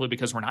client simply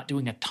because we're not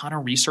doing a ton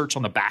of research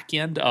on the back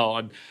end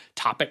on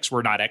topics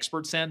we're not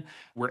experts in.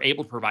 We're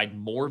able to provide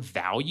more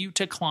value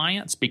to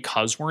clients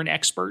because we're an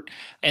expert.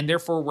 And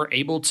therefore, we're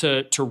able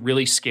to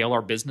really scale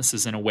our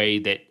businesses in a way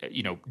that,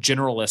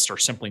 generalists are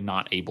simply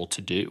not able to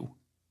do.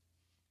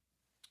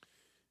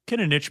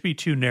 Can a niche be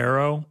too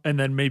narrow? And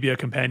then maybe a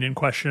companion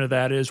question to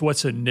that is,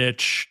 what's a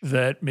niche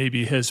that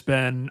maybe has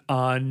been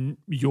on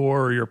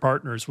your or your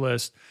partner's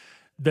list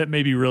that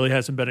maybe really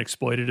hasn't been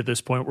exploited at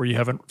this point where you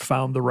haven't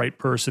found the right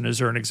person? Is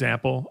there an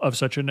example of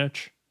such a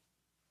niche?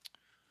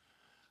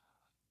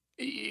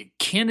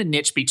 Can a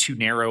niche be too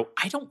narrow?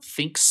 I don't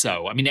think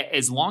so. I mean,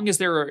 as long as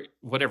there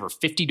are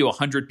 50 to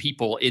 100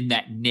 people in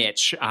that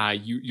niche,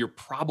 you're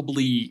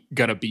probably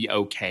going to be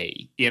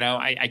okay.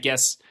 I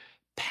guess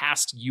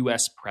past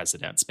U.S.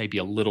 presidents may be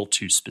a little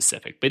too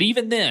specific. But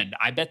even then,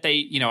 I bet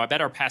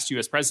our past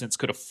U.S. presidents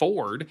could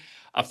afford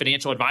a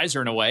financial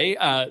advisor in a way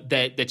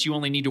that you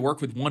only need to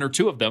work with one or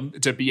two of them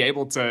to be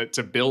able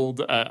to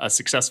build a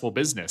successful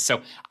business.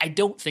 So I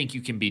don't think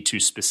you can be too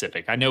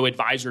specific. I know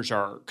advisors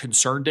are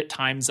concerned at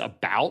times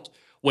about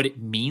what it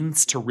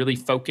means to really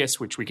focus,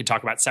 which we could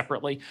talk about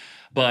separately,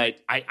 but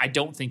I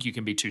don't think you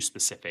can be too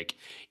specific.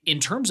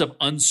 In terms of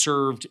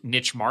unserved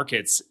niche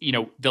markets,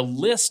 the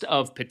list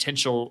of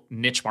potential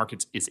niche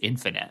markets is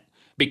infinite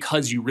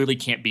because you really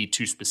can't be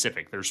too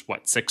specific. There's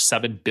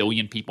 6-7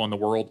 billion people in the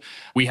world.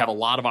 We have a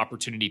lot of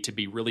opportunity to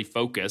be really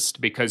focused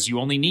because you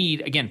only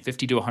need, again,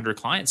 50 to 100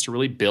 clients to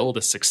really build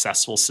a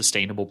successful,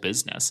 sustainable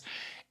business.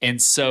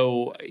 And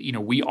so,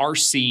 we are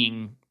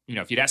seeing,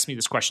 if you'd asked me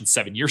this question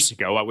 7 years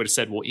ago, I would have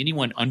said, well,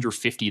 anyone under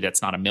 50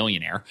 that's not a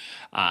millionaire.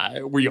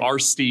 We are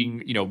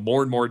seeing,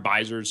 more and more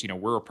advisors.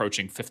 We're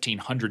approaching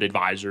 1,500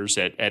 advisors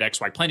at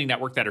XY Planning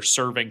Network that are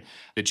serving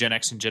the Gen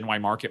X and Gen Y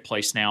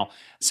marketplace now.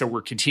 So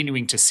we're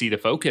continuing to see the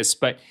focus.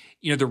 But,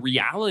 the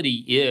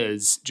reality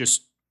is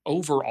just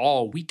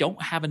overall, we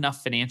don't have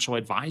enough financial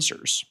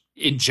advisors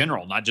in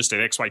general, not just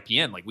at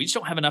XYPN. We just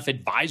don't have enough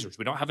advisors.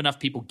 We don't have enough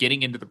people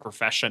getting into the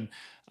profession.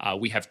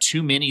 We have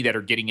too many that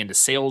are getting into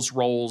sales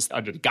roles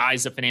under the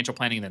guise of financial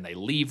planning, and then they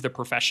leave the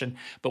profession.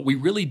 But we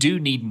really do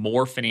need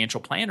more financial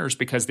planners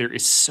because there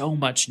is so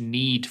much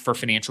need for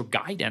financial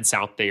guidance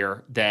out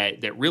there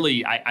that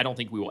really, I don't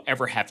think we will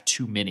ever have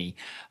too many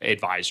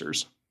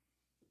advisors.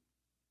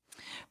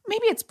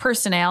 Maybe it's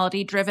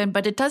personality driven,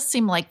 but it does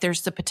seem like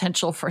there's the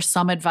potential for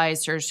some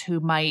advisors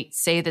who might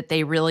say that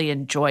they really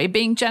enjoy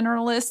being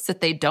generalists, that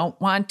they don't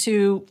want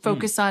to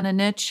focus on a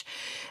niche.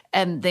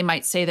 And they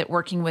might say that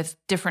working with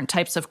different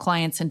types of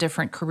clients and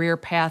different career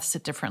paths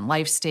at different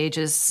life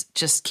stages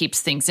just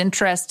keeps things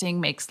interesting,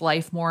 makes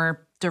life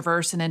more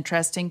diverse and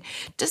interesting.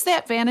 Does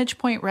that vantage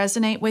point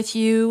resonate with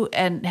you?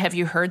 And have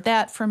you heard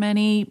that from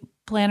any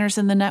planners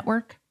in the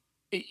network?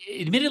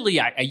 Admittedly,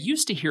 I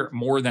used to hear it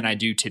more than I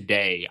do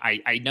today.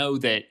 I know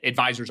that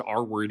advisors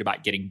are worried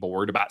about getting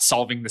bored, about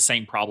solving the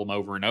same problem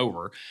over and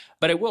over.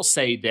 But I will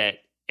say that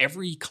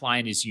every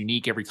client is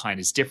unique. Every client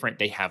is different.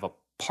 They have a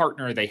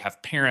partner, they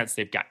have parents,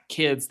 they've got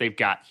kids, they've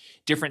got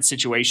different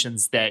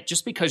situations that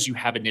just because you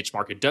have a niche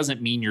market doesn't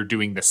mean you're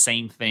doing the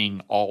same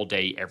thing all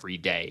day, every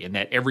day. And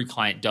that every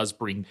client does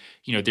bring,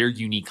 their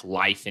unique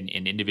life and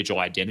individual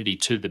identity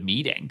to the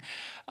meeting.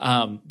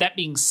 That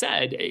being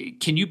said,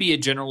 can you be a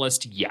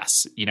generalist?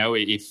 Yes.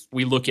 If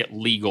we look at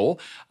legal,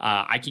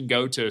 I can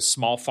go to a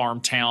small farm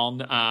town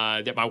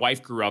that my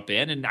wife grew up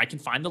in, and I can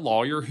find the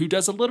lawyer who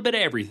does a little bit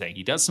of everything.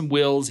 He does some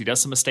wills, he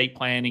does some estate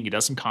planning, he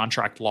does some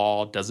contract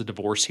law, does a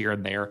divorce here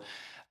and there.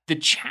 The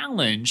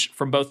challenge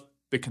from both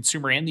the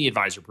consumer and the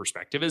advisor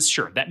perspective is,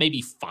 sure, that may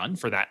be fun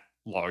for that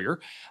lawyer.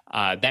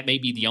 That may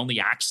be the only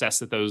access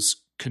that those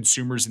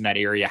consumers in that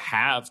area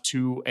have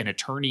to an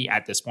attorney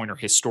at this point, or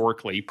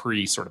historically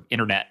pre sort of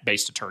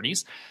internet-based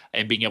attorneys,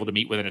 and being able to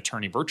meet with an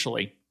attorney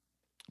virtually.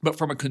 But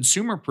from a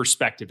consumer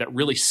perspective, that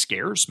really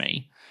scares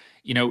me.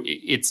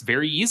 It's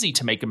very easy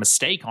to make a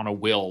mistake on a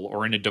will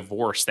or in a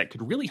divorce that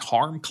could really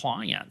harm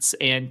clients.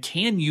 And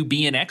can you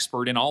be an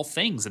expert in all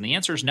things? And the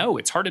answer is no.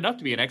 It's hard enough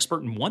to be an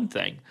expert in one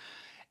thing.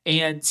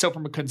 And so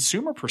from a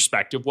consumer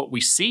perspective, what we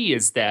see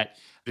is that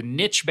the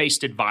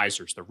niche-based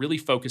advisors, the really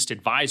focused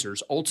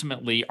advisors,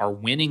 ultimately are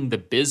winning the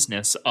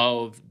business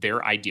of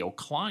their ideal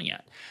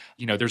client.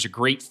 There's a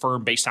great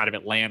firm based out of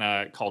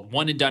Atlanta called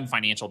One and Done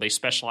Financial. They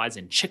specialize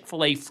in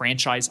Chick-fil-A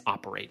franchise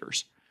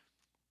operators.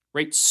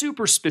 Right?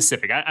 Super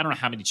specific. I don't know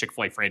how many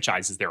Chick-fil-A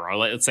franchises there are.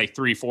 Let's say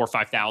 3, 4,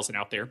 5,000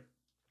 out there.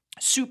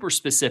 Super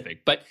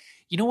specific. But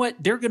you know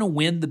what? They're going to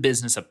win the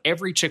business of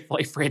every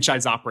Chick-fil-A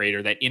franchise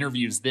operator that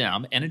interviews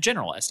them and a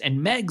generalist.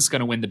 And Meg's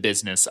going to win the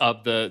business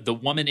of the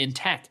woman in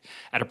tech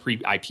at a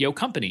pre-IPO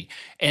company.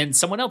 And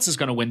someone else is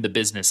going to win the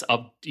business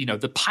of,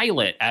 the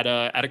pilot at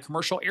a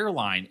commercial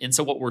airline. And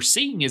so what we're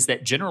seeing is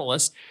that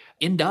generalists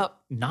end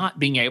up not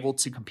being able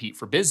to compete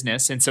for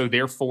business. And so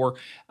therefore,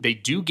 they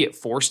do get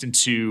forced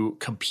into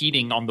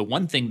competing on the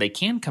one thing they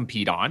can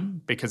compete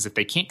on, because if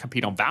they can't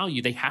compete on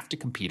value, they have to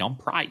compete on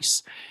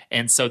price.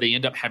 And so they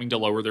end up having to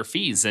lower their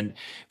fees. And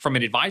from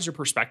an advisor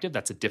perspective,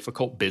 that's a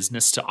difficult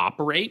business to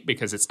operate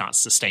because it's not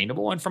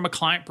sustainable. And from a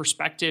client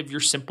perspective,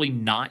 you're simply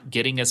not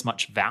getting as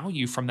much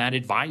value from that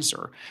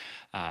advisor.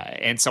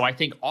 And so I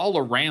think all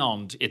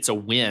around, it's a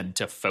win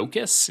to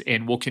focus,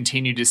 and we'll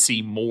continue to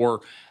see more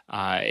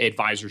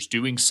advisors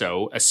doing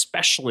so,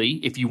 especially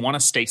if you want to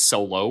stay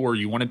solo or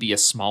you want to be a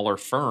smaller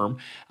firm.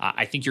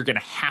 I think you're going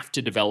to have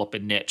to develop a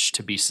niche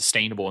to be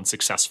sustainable and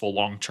successful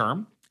long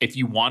term. If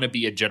you want to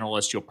be a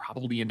generalist, you'll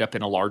probably end up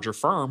in a larger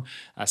firm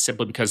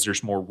simply because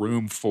there's more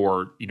room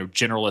for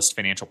generalist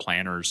financial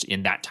planners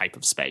in that type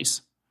of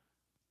space.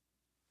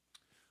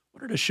 I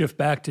wanted to shift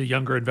back to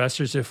younger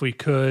investors if we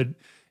could.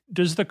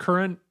 Does the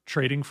current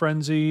trading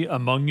frenzy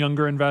among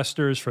younger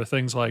investors for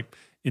things like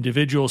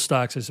individual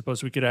stocks, I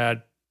suppose we could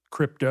add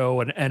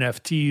crypto and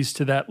NFTs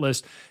to that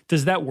list,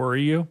 does that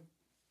worry you?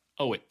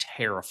 Oh, it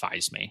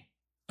terrifies me.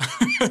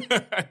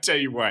 I tell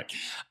you what,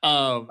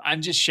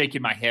 I'm just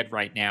shaking my head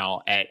right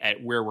now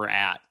at where we're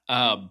at.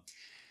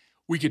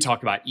 We could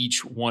talk about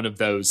each one of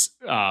those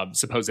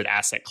supposed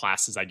asset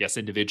classes, I guess,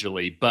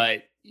 individually,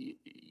 but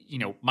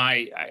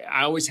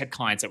I always had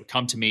clients that would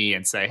come to me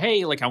and say,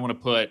 hey, I want to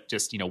put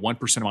just,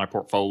 1% of my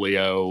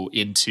portfolio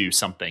into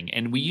something.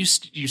 And we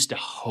used to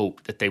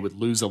hope that they would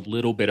lose a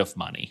little bit of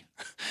money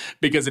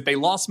because if they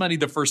lost money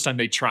the first time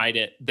they tried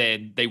it,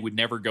 then they would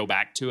never go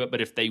back to it.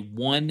 But if they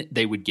won,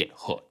 they would get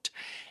hooked.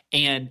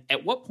 And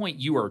at what point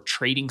you are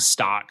trading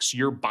stocks,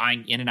 you're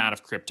buying in and out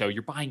of crypto,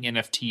 you're buying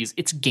NFTs,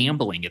 it's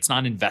gambling. It's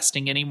not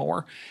investing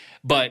anymore,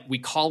 but we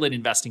call it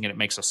investing and it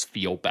makes us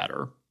feel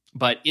better.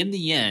 But in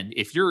the end,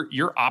 if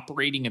you're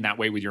operating in that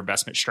way with your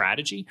investment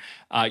strategy,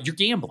 you're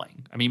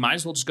gambling. I mean, might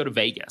as well just go to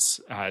Vegas.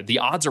 The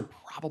odds are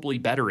probably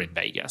better in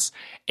Vegas.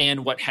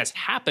 And what has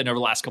happened over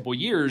the last couple of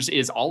years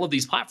is all of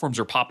these platforms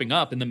are popping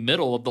up in the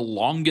middle of the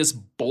longest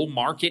bull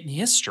market in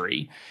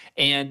history.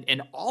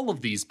 And all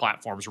of these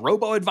platforms,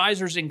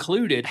 robo-advisors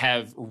included,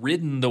 have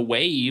ridden the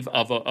wave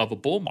of a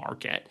bull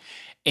market.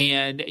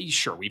 And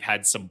sure, we've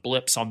had some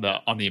blips on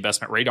the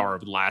investment radar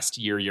over the last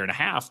year and a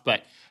half,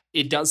 but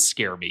it does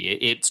scare me.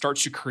 It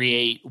starts to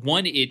create,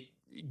 it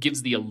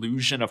gives the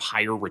illusion of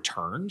higher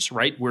returns,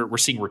 right? We're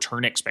seeing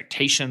return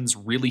expectations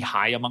really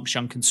high amongst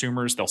young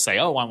consumers. They'll say,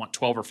 oh, I want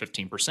 12 or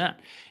 15%.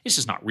 It's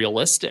just not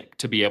realistic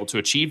to be able to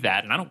achieve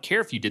that. And I don't care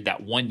if you did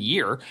that 1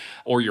 year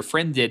or your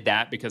friend did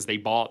that because they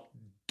bought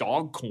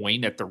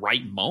Dogcoin at the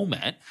right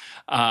moment.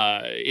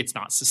 It's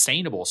not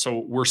sustainable. So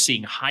we're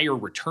seeing higher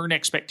return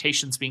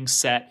expectations being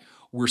set.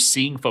 We're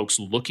seeing folks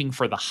looking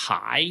for the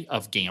high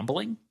of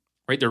gambling.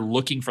 Right? They're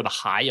looking for the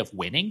high of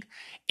winning.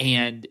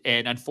 And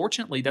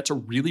unfortunately, that's a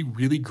really,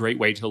 really great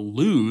way to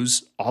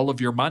lose all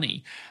of your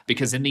money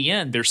because in the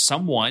end, there's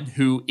someone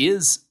who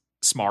is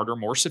smarter,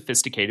 more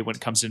sophisticated when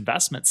it comes to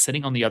investment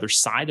sitting on the other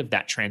side of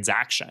that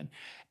transaction.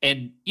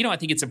 And, I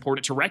think it's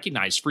important to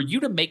recognize for you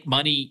to make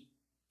money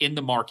in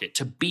the market,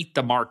 to beat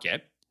the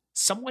market,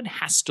 someone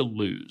has to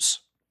lose.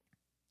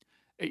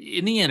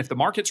 In the end, if the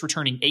market's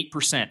returning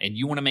 8% and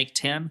you want to make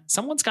 10,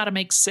 someone's got to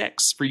make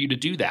 6 for you to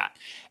do that.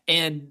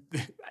 And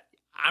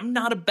I'm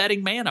not a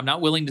betting man. I'm not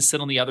willing to sit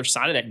on the other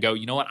side of that and go,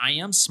 you know what? I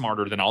am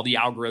smarter than all the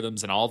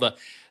algorithms and all the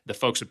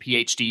folks with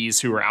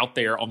PhDs who are out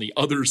there on the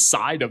other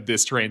side of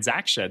this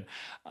transaction.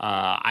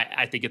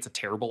 I think it's a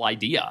terrible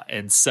idea.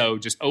 And so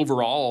just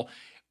overall,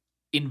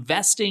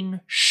 investing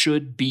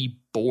should be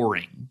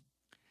boring.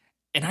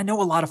 And I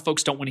know a lot of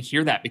folks don't want to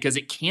hear that because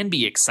it can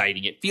be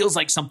exciting. It feels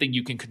like something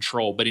you can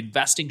control, but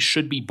investing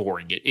should be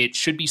boring. It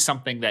should be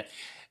something that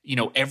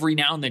every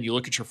now and then you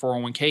look at your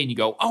 401k and you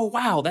go, oh,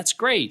 wow, that's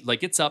great.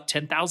 Like it's up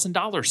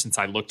 $10,000 since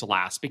I looked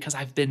last because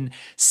I've been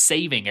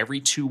saving every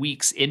 2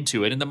 weeks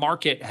into it and the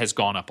market has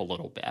gone up a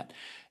little bit.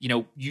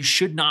 You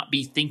should not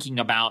be thinking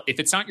about, if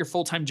it's not your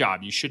full-time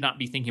job, you should not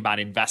be thinking about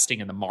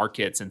investing in the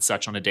markets and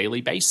such on a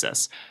daily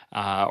basis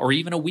or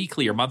even a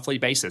weekly or monthly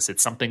basis.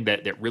 It's something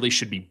that really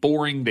should be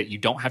boring, that you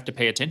don't have to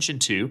pay attention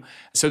to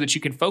so that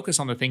you can focus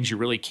on the things you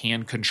really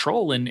can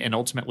control and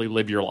ultimately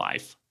live your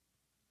life.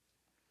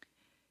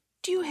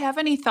 Do you have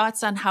any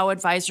thoughts on how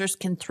advisors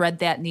can thread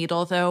that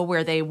needle, though,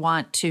 where they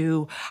want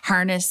to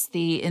harness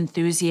the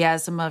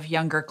enthusiasm of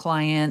younger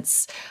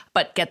clients,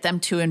 but get them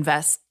to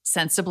invest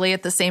sensibly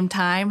at the same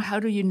time?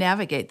 How do you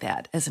navigate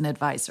that as an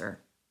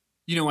advisor?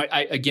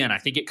 I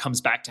think it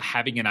comes back to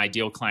having an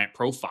ideal client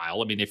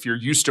profile. I mean, if you're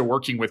used to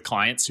working with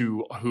clients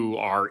who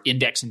are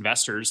index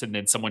investors and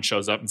then someone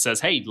shows up and says,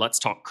 hey, let's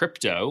talk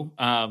crypto,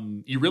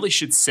 you really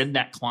should send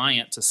that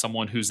client to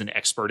someone who's an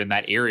expert in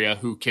that area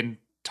who can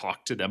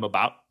talk to them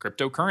about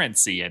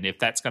cryptocurrency and if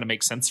that's going to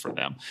make sense for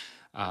them.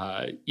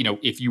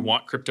 If you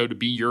want crypto to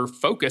be your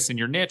focus and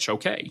your niche,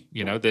 okay,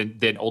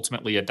 then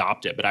ultimately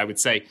adopt it. But I would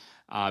say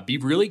be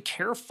really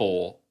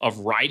careful of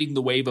riding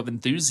the wave of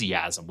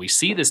enthusiasm. We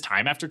see this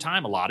time after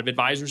time. A lot of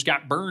advisors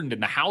got burned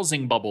in the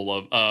housing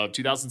bubble of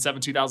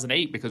 2007,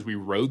 2008 because we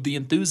rode the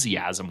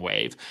enthusiasm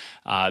wave.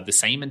 The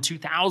same in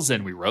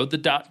 2000, we rode the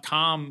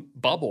dot-com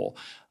bubble.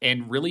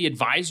 And really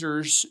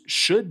advisors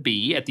should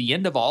be at the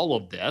end of all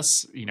of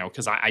this,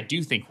 because I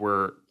do think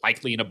we're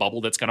likely in a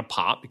bubble that's going to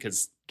pop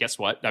because guess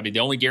what? I mean, the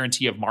only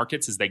guarantee of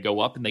markets is they go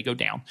up and they go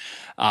down.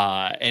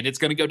 And it's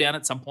going to go down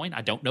at some point.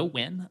 I don't know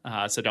when.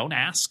 So don't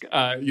ask.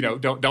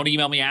 Don't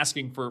email me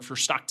asking for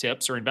stock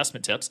tips or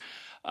investment tips.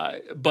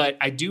 But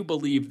I do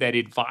believe that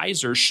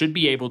advisors should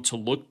be able to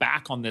look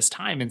back on this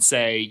time and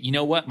say, you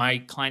know what? My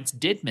clients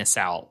did miss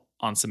out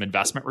on some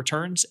investment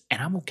returns,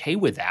 and I'm okay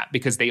with that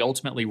because they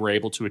ultimately were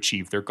able to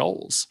achieve their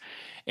goals.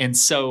 And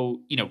so,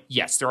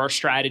 yes, there are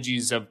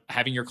strategies of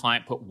having your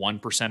client put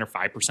 1% or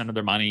 5% of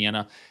their money in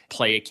a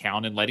play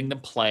account and letting them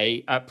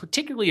play,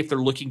 particularly if they're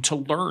looking to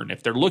learn,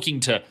 if they're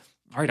looking to,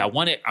 all right, I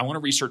want to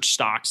research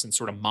stocks and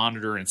sort of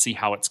monitor and see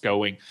how it's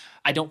going.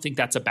 I don't think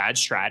that's a bad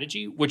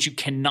strategy. What you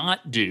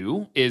cannot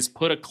do is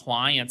put a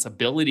client's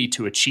ability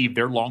to achieve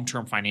their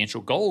long-term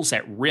financial goals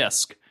at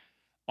risk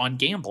on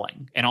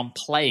gambling and on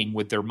playing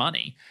with their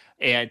money.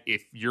 And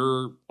if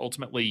you're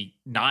ultimately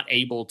not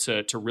able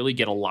to really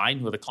get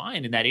aligned with a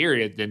client in that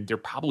area, then they're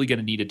probably going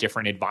to need a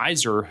different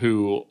advisor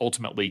who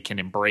ultimately can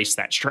embrace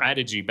that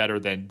strategy better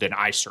than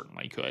I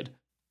certainly could.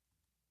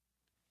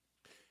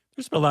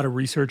 There's been a lot of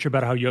research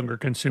about how younger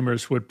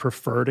consumers would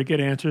prefer to get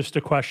answers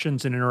to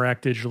questions and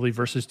interact digitally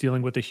versus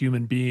dealing with a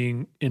human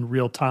being in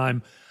real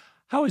time.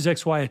 How has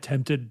XY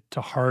attempted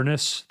to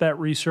harness that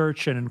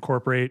research and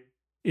incorporate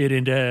it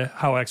into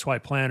how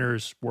XY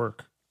planners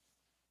work?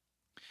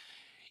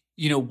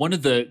 One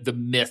of the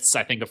myths,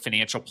 I think, of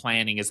financial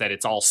planning is that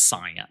it's all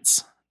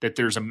science, that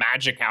there's a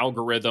magic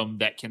algorithm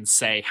that can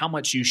say how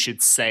much you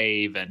should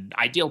save and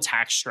ideal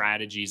tax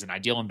strategies and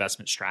ideal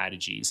investment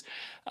strategies.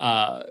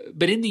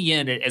 But in the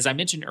end, as I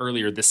mentioned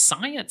earlier, the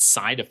science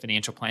side of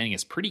financial planning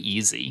is pretty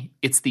easy.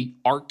 It's the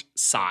art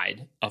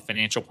side of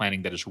financial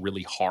planning that is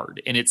really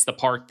hard. And it's the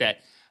part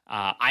that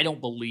I don't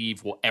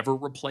believe will ever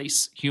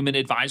replace human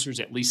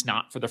advisors, at least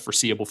not for the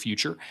foreseeable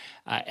future.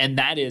 And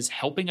that is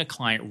helping a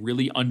client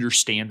really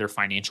understand their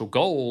financial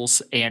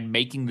goals and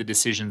making the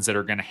decisions that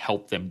are going to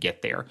help them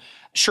get there.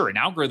 Sure, an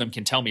algorithm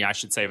can tell me I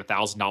should save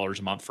 $1,000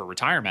 a month for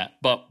retirement.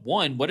 But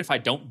one, what if I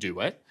don't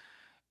do it?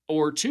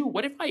 Or two,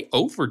 what if I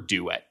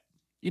overdo it?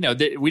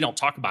 We don't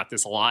talk about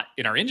this a lot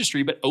in our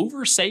industry, but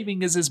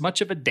oversaving is as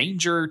much of a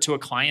danger to a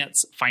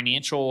client's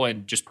financial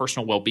and just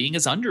personal well-being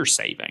as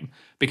undersaving,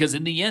 because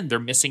in the end, they're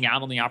missing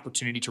out on the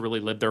opportunity to really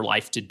live their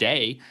life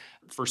today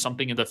for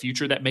something in the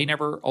future that may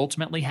never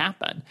ultimately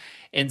happen.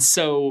 And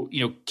so,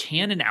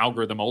 can an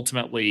algorithm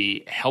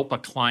ultimately help a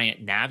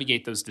client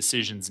navigate those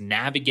decisions,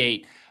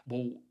 navigate,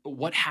 well,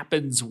 what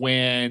happens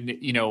when,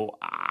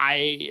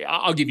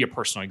 I'll give you a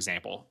personal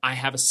example. I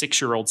have a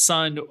 6-year-old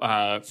son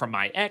from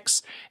my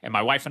ex, and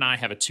my wife and I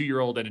have a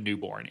 2-year-old and a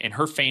newborn, and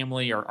her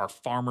family are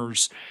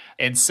farmers.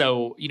 And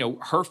so,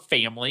 her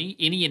family,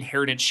 any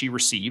inheritance she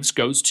receives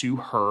goes to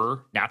her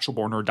natural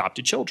born or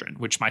adopted children,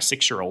 which my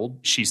 6-year-old,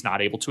 she's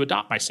not able to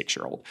adopt my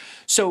 6-year-old.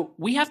 So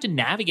we have to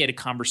navigate a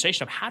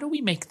conversation of how do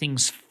we make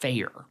things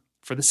fair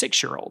for the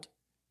 6-year-old?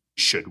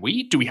 Should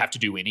we? Do we have to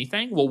do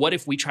anything? Well, what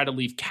if we try to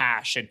leave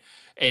cash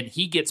and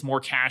he gets more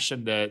cash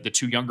and the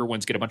two younger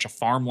ones get a bunch of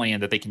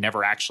farmland that they can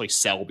never actually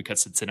sell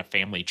because it's in a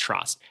family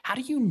trust? How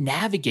do you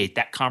navigate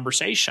that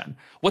conversation?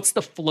 What's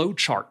the flow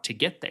chart to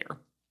get there?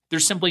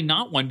 There's simply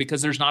not one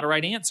because there's not a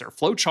right answer.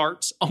 Flow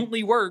charts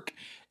only work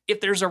if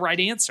there's a right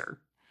answer.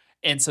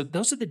 And so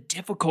those are the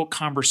difficult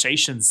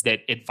conversations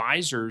that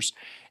advisors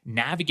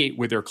navigate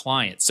with their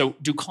clients. So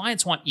do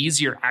clients want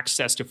easier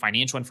access to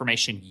financial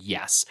information?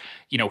 Yes.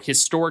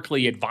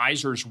 Historically,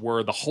 advisors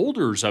were the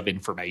holders of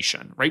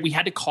information, right? We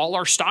had to call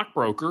our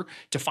stockbroker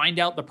to find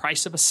out the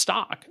price of a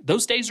stock.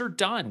 Those days are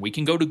done. We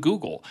can go to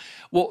Google.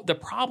 Well, the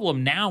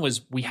problem now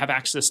is we have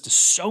access to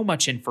so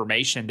much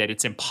information that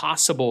it's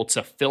impossible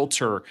to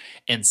filter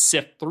and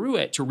sift through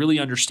it to really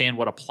understand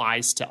what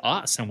applies to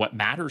us and what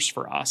matters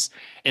for us.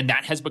 And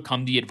that has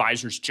become the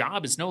advisor's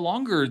job. It's no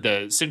longer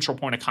the central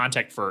point of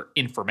contact for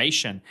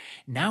information.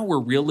 Now we're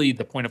really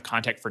the point of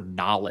contact for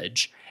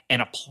knowledge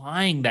and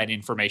applying that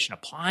information,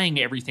 applying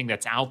everything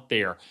that's out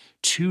there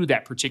to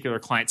that particular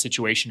client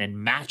situation and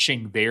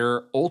matching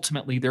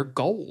ultimately their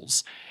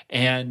goals.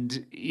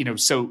 And,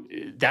 so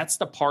that's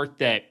the part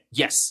that,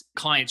 yes,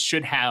 clients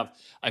should have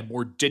a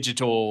more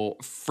digital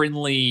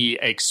friendly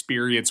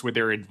experience with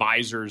their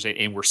advisors.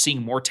 And we're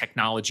seeing more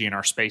technology in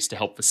our space to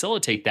help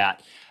facilitate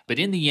that. But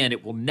in the end,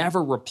 it will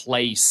never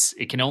replace,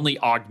 it can only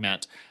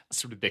augment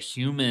sort of the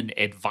human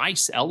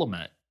advice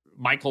element.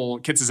 Michael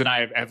Kitces and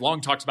I have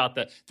long talked about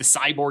the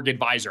cyborg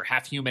advisor,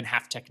 half human,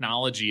 half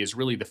technology, is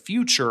really the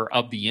future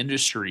of the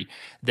industry,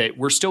 that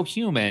we're still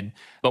human,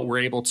 but we're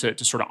able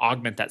to sort of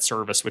augment that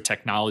service with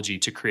technology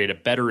to create a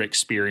better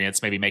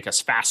experience, maybe make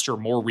us faster,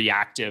 more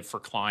reactive for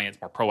clients,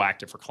 more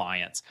proactive for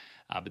clients.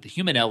 But the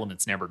human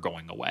element's never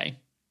going away.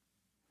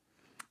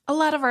 A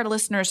lot of our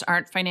listeners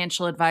aren't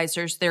financial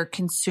advisors, they're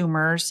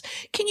consumers.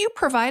 Can you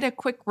provide a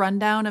quick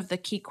rundown of the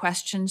key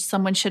questions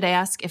someone should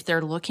ask if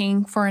they're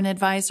looking for an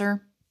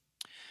advisor?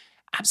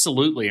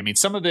 Absolutely. I mean,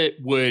 some of it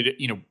would,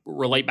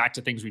 relate back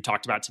to things we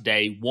talked about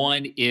today.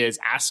 One is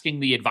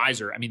asking the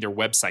advisor, their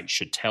website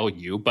should tell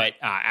you, but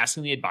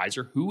asking the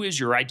advisor, who is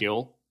your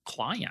ideal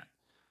client,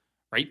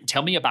 right?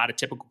 Tell me about a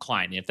typical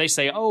client. And if they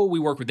say, oh, we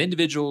work with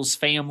individuals,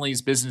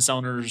 families, business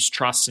owners,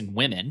 trusts, and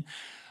women,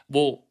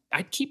 well,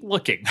 I'd keep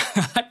looking.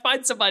 I'd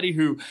find somebody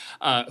who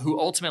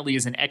ultimately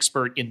is an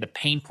expert in the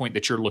pain point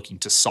that you're looking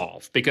to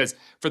solve. Because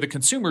for the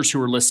consumers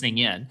who are listening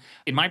in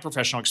my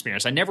professional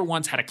experience, I never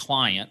once had a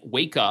client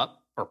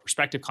or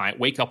prospective client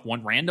wake up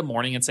one random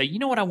morning and say, you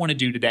know what I want to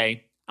do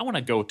today? I want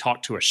to go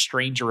talk to a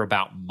stranger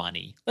about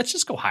money. Let's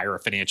just go hire a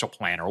financial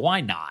planner.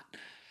 Why not?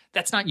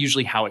 That's not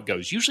usually how it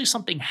goes. Usually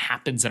something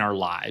happens in our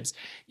lives.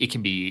 It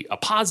can be a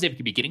positive. It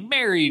could be getting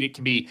married. It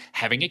can be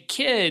having a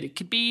kid. It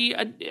could be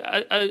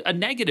a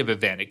negative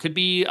event. It could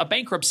be a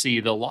bankruptcy,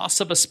 the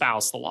loss of a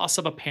spouse, the loss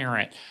of a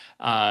parent.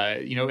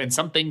 And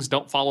some things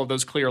don't follow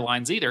those clear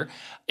lines either.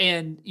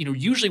 And,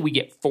 usually we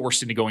get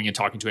forced into going and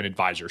talking to an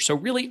advisor. So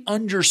really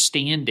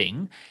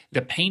understanding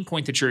the pain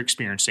point that you're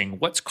experiencing,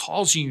 what's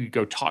causing you to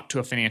go talk to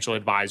a financial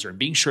advisor, and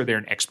being sure they're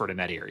an expert in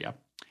that area.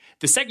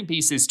 The second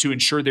piece is to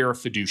ensure they're a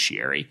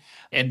fiduciary.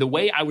 And the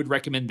way I would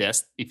recommend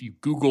this, if you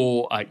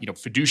Google,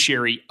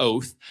 fiduciary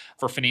oath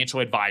for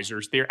financial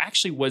advisors, there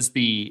actually was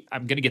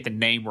I'm going to get the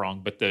name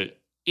wrong, but the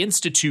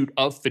Institute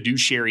of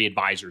Fiduciary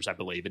Advisors, I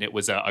believe. And it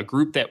was a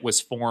group that was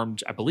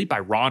formed, I believe, by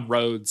Ron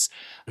Rhodes,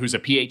 who's a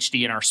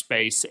PhD in our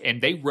space.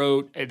 And they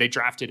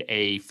drafted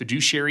a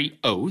fiduciary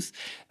oath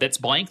that's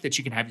blank that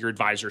you can have your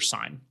advisor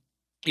sign.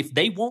 If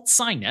they won't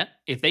sign it,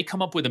 if they come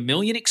up with a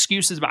million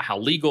excuses about how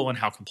legal and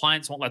how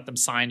compliance won't let them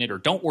sign it, or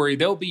don't worry,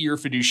 they'll be your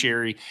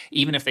fiduciary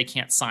even if they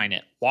can't sign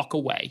it, walk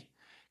away.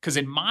 Because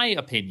in my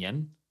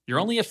opinion, you're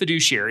only a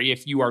fiduciary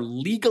if you are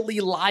legally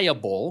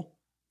liable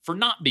for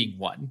not being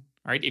one.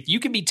 All right? If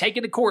you can be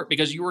taken to court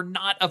because you are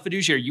not a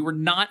fiduciary, you are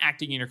not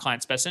acting in your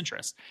client's best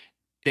interest,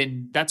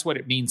 then that's what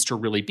it means to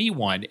really be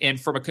one. And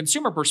from a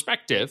consumer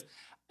perspective,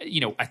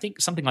 I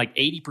think something like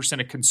 80%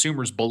 of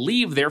consumers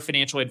believe their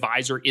financial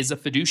advisor is a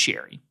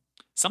fiduciary.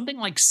 Something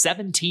like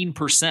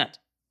 17%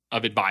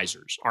 of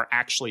advisors are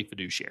actually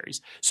fiduciaries.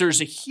 So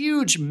there's a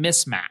huge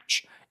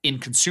mismatch in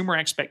consumer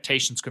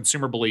expectations,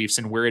 consumer beliefs,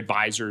 and where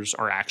advisors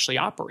are actually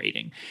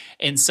operating.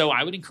 And so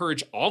I would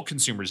encourage all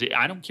consumers,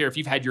 I don't care if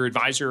you've had your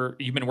advisor,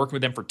 you've been working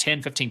with them for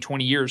 10, 15,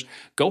 20 years,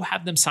 go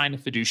have them sign a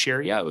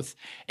fiduciary oath.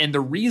 And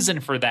the reason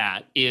for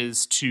that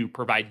is to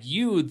provide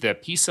you the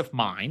peace of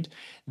mind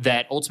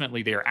that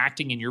ultimately they're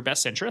acting in your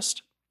best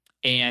interest,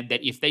 and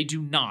that if they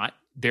do not,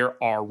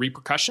 there are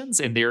repercussions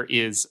and there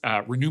is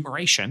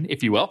remuneration,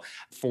 if you will,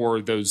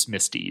 for those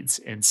misdeeds.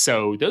 And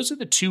so those are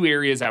the two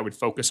areas I would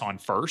focus on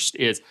first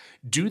is,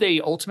 do they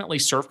ultimately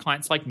serve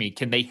clients like me?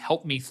 Can they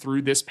help me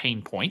through this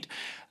pain point?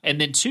 And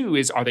then two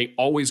is, are they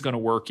always going to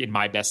work in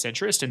my best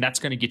interest? And that's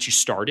going to get you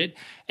started.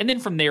 And then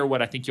from there,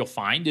 what I think you'll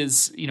find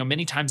is,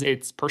 many times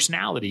it's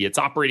personality, it's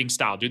operating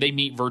style. Do they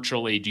meet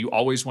virtually? Do you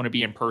always want to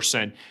be in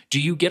person? Do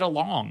you get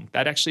along?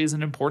 That actually is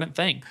an important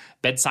thing.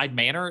 Bedside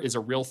manner is a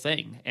real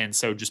thing. And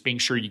so just being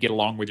sure you get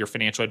along with your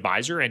financial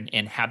advisor and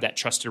have that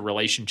trusted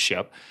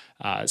relationship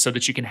so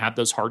that you can have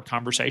those hard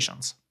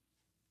conversations.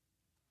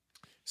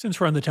 Since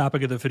we're on the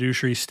topic of the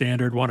fiduciary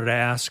standard, wanted to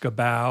ask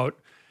about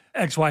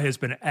XY has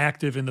been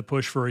active in the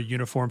push for a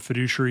uniform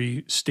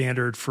fiduciary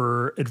standard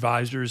for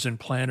advisors and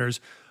planners.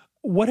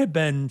 What have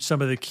been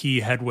some of the key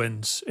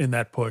headwinds in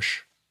that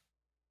push?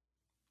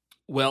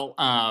 Well,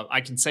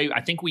 I can say I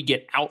think we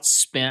get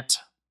outspent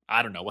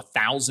I don't know,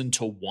 1,000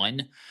 to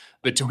 1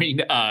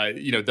 between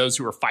those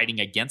who are fighting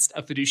against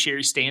a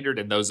fiduciary standard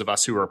and those of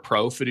us who are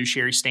pro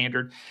fiduciary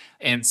standard.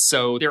 And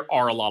so there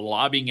are a lot of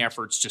lobbying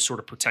efforts to sort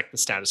of protect the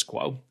status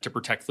quo, to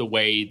protect the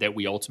way that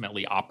we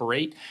ultimately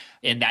operate.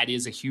 And that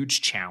is a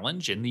huge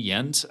challenge. In the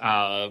end,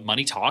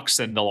 money talks,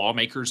 and the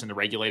lawmakers and the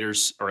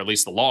regulators, or at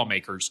least the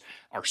lawmakers,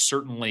 are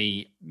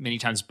certainly many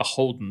times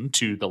beholden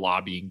to the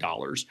lobbying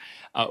dollars.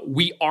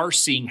 We are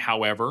seeing,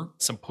 however,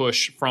 some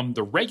push from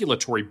the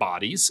regulatory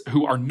bodies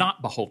who are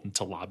not beholden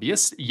to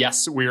lobbyists.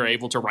 Yes, we are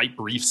able to write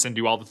briefs and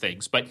do all the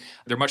things, but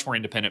they're much more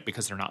independent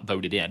because they're not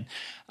voted in.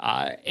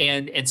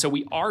 And so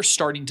we are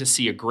starting to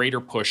see a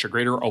greater push, a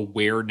greater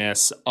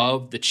awareness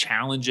of the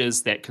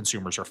challenges that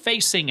consumers are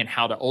facing and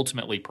how to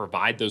ultimately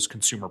provide those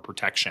consumer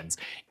protections.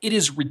 It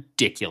is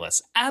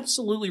ridiculous,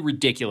 absolutely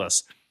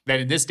ridiculous, that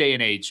in this day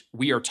and age,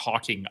 we are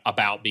talking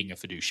about being a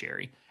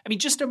fiduciary. I mean,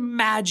 just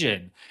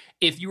imagine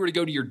if you were to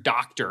go to your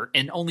doctor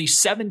and only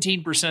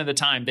 17% of the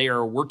time they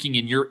are working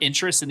in your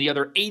interest and the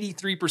other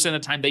 83% of the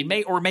time they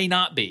may or may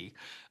not be.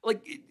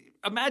 Like,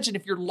 imagine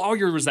if your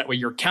lawyer was that way,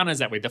 your accountant is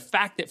that way. The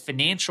fact that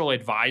financial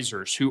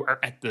advisors who are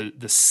at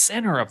the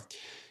center of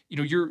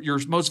your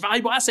most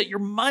valuable asset, your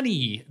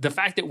money, the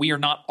fact that we are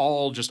not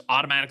all just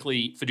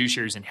automatically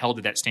fiduciaries and held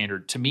to that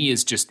standard, to me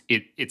is just,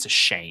 it's a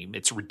shame.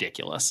 It's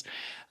ridiculous.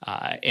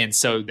 And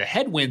so the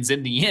headwinds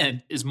in the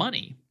end is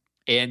money,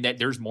 and that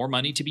there's more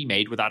money to be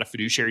made without a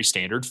fiduciary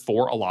standard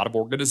for a lot of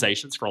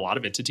organizations, for a lot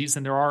of entities,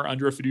 than there are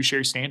under a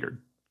fiduciary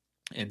standard.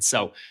 And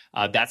so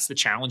that's the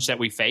challenge that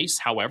we face.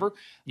 However,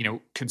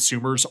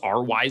 consumers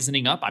are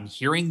wisening up. I'm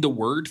hearing the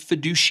word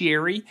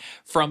fiduciary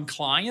from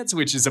clients,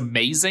 which is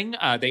amazing.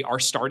 They are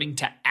starting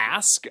to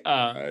ask,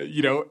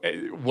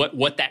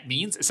 what that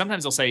means.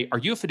 Sometimes they'll say, "Are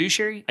you a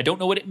fiduciary? I don't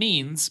know what it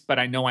means, but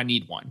I know I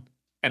need one."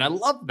 And I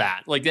love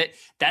that. Like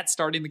that's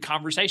starting the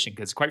conversation,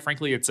 because quite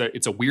frankly, it's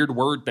a weird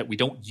word that we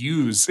don't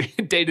use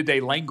in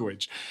day-to-day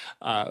language.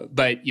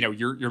 But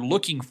you're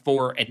looking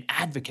for an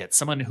advocate,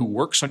 someone who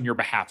works on your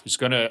behalf, who's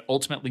going to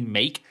ultimately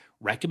make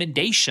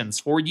recommendations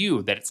for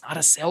you, that it's not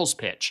a sales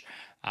pitch.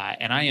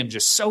 And I am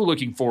just so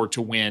looking forward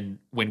to when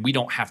we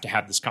don't have to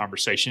have this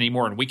conversation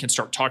anymore, and we can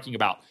start talking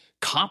about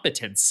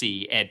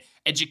competency and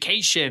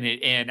education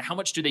and how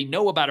much do they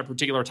know about a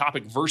particular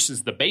topic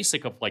versus the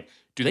basic of, like,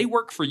 do they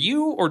work for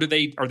you, or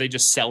are they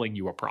just selling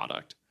you a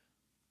product?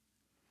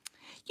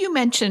 You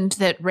mentioned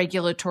that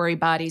regulatory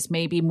bodies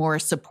may be more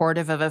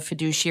supportive of a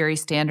fiduciary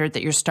standard,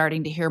 that you're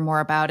starting to hear more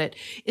about it.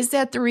 Is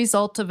that the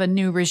result of a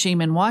new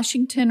regime in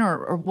Washington,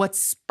 or what's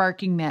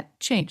sparking that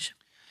change?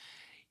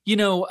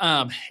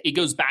 It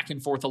goes back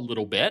and forth a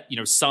little bit.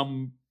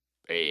 Some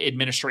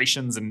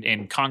administrations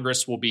and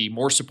Congress will be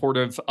more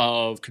supportive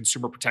of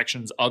consumer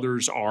protections.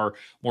 Others are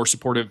more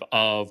supportive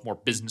of more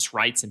business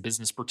rights and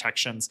business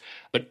protections.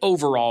 But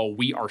overall,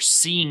 we are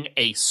seeing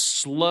a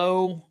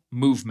slow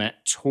movement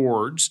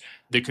towards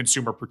the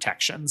consumer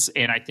protections.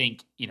 And I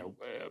think,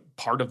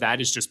 part of that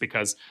is just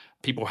because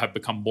people have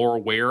become more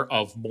aware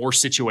of more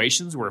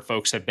situations where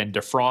folks have been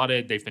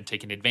defrauded, they've been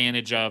taken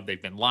advantage of,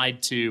 they've been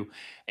lied to.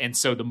 And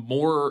so the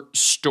more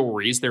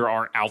stories there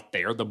are out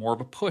there, the more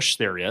of a push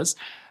there is.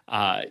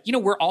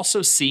 We're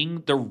also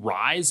seeing the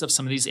rise of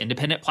some of these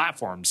independent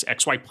platforms.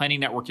 XY Planning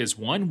Network is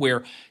one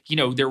where,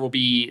 there will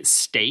be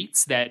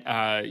states that,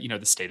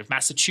 the state of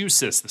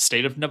Massachusetts, the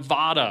state of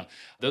Nevada,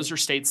 those are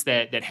states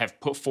that have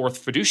put forth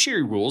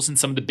fiduciary rules, and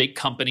some of the big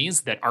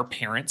companies that our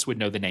parents would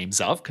know the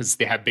names of because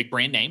they have big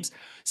brand names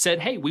said,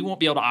 "Hey, we won't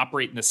be able to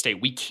operate in this state.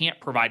 We can't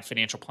provide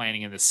financial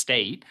planning in this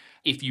state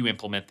if you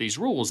implement these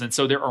rules." And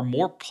so there are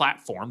more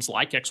platforms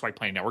like XY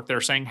Planning Network that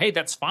are saying, "Hey,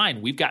 that's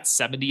fine. We've got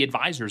 70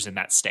 advisors in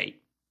that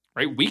state.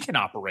 Right? We can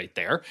operate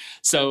there.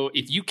 So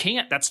if you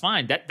can't, that's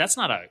fine. That's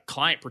not a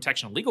client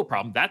protection legal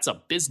problem. That's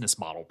a business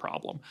model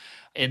problem."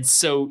 And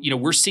so,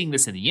 we're seeing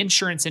this in the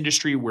insurance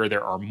industry, where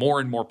there are more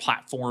and more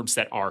platforms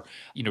that are,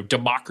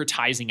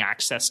 democratizing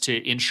access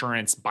to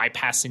insurance,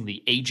 bypassing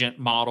the agent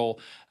model,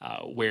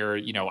 where,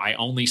 I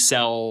only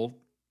sell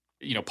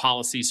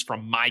policies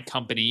from my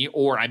company,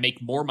 or I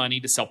make more money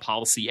to sell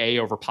policy A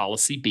over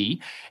policy B.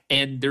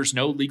 And there's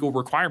no legal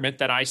requirement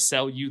that I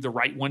sell you the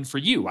right one for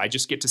you. I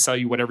just get to sell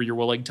you whatever you're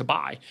willing to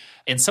buy.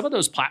 And some of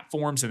those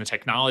platforms and the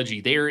technology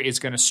there is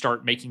going to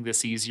start making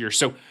this easier.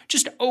 So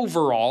just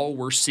overall,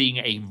 we're seeing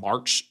a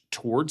march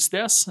towards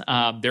this.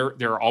 There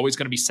are always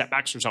going to be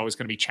setbacks. There's always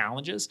going to be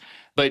challenges.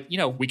 But,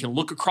 we can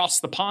look across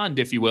the pond,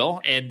 if you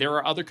will, and there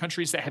are other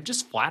countries that have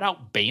just flat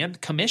out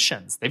banned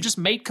commissions. They've just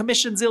made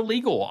commissions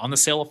illegal on the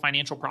sale of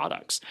financial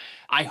products.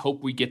 I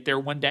hope we get there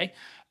one day.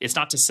 It's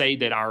not to say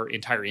that our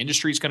entire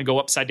industry is going to go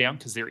upside down,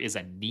 because there is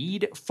a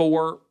need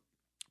for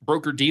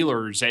broker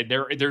dealers, and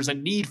there's a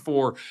need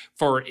for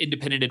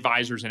independent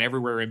advisors and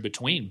everywhere in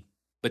between.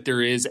 But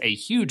there is a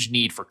huge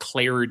need for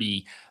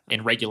clarity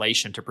and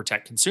regulation to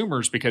protect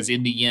consumers, because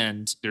in the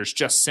end, there's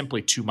just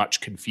simply too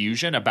much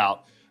confusion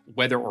about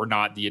whether or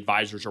not the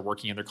advisors are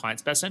working in their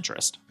client's best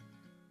interest.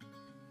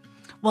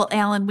 Well,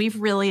 Alan, we've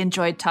really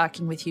enjoyed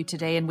talking with you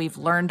today, and we've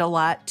learned a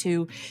lot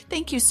too.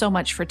 Thank you so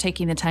much for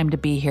taking the time to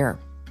be here.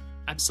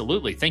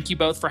 Absolutely. Thank you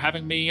both for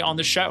having me on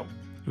the show.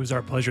 It was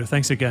our pleasure.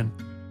 Thanks again.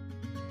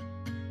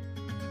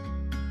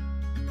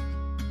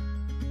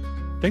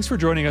 Thanks for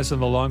joining us on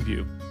The Long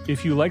View.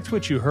 If you liked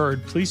what you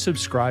heard, please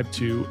subscribe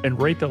to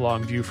and rate The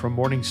Long View from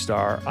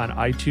Morningstar on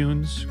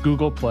iTunes,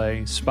 Google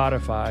Play,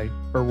 Spotify,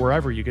 or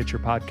wherever you get your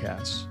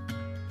podcasts.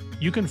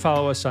 You can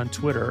follow us on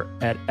Twitter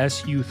at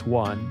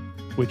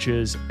SYouth1, which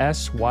is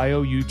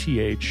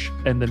SYOUTH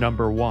and the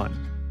number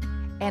 1.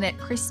 And at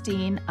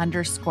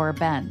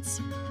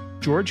Christine_Benz.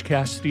 George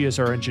Cassidy is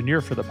our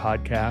engineer for the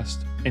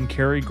podcast, and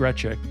Carrie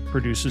Gretchick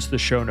produces the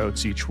show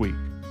notes each week.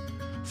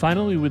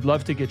 Finally, we'd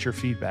love to get your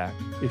feedback.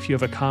 If you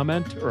have a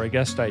comment or a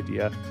guest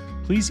idea,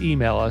 please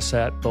email us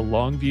at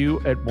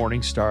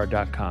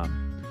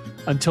thelongview@morningstar.com.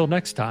 Until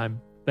next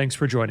time, thanks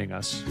for joining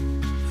us.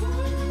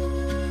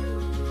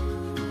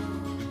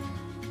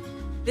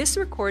 This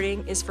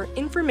recording is for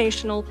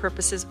informational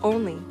purposes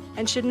only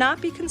and should not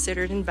be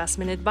considered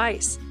investment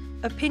advice.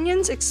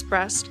 Opinions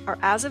expressed are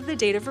as of the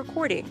date of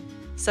recording.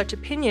 Such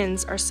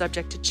opinions are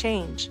subject to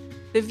change.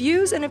 The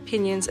views and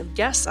opinions of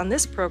guests on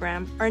this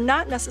program are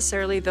not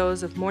necessarily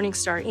those of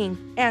Morningstar Inc.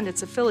 and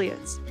its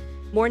affiliates.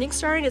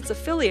 Morningstar and its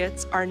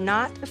affiliates are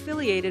not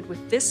affiliated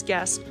with this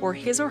guest or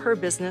his or her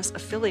business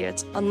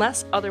affiliates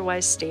unless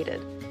otherwise stated.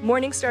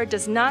 Morningstar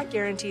does not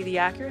guarantee the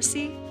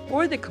accuracy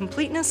or the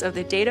completeness of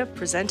the data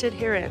presented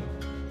herein.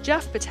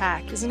 Jeff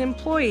Patak is an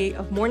employee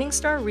of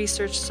Morningstar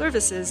Research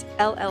Services,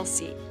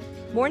 LLC.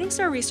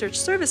 Morningstar Research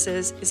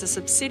Services is a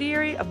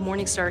subsidiary of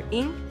Morningstar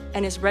Inc.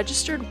 and is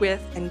registered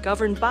with and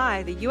governed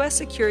by the U.S.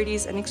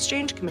 Securities and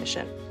Exchange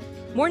Commission.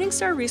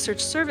 Morningstar Research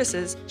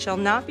Services shall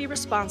not be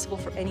responsible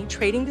for any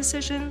trading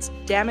decisions,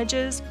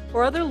 damages,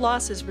 or other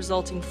losses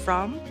resulting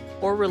from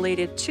or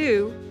related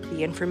to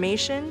the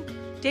information,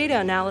 data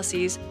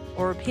analyses,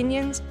 or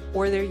opinions,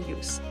 or their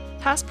use.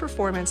 Past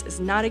performance is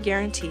not a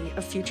guarantee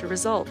of future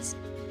results.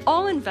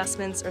 All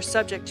investments are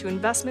subject to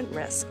investment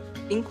risk,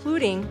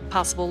 including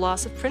possible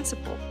loss of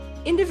principal.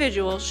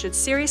 Individuals should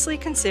seriously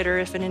consider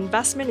if an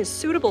investment is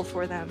suitable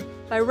for them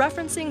by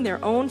referencing their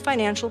own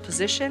financial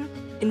position,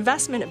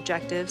 investment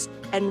objectives,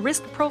 and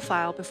risk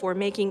profile before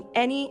making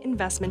any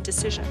investment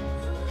decision.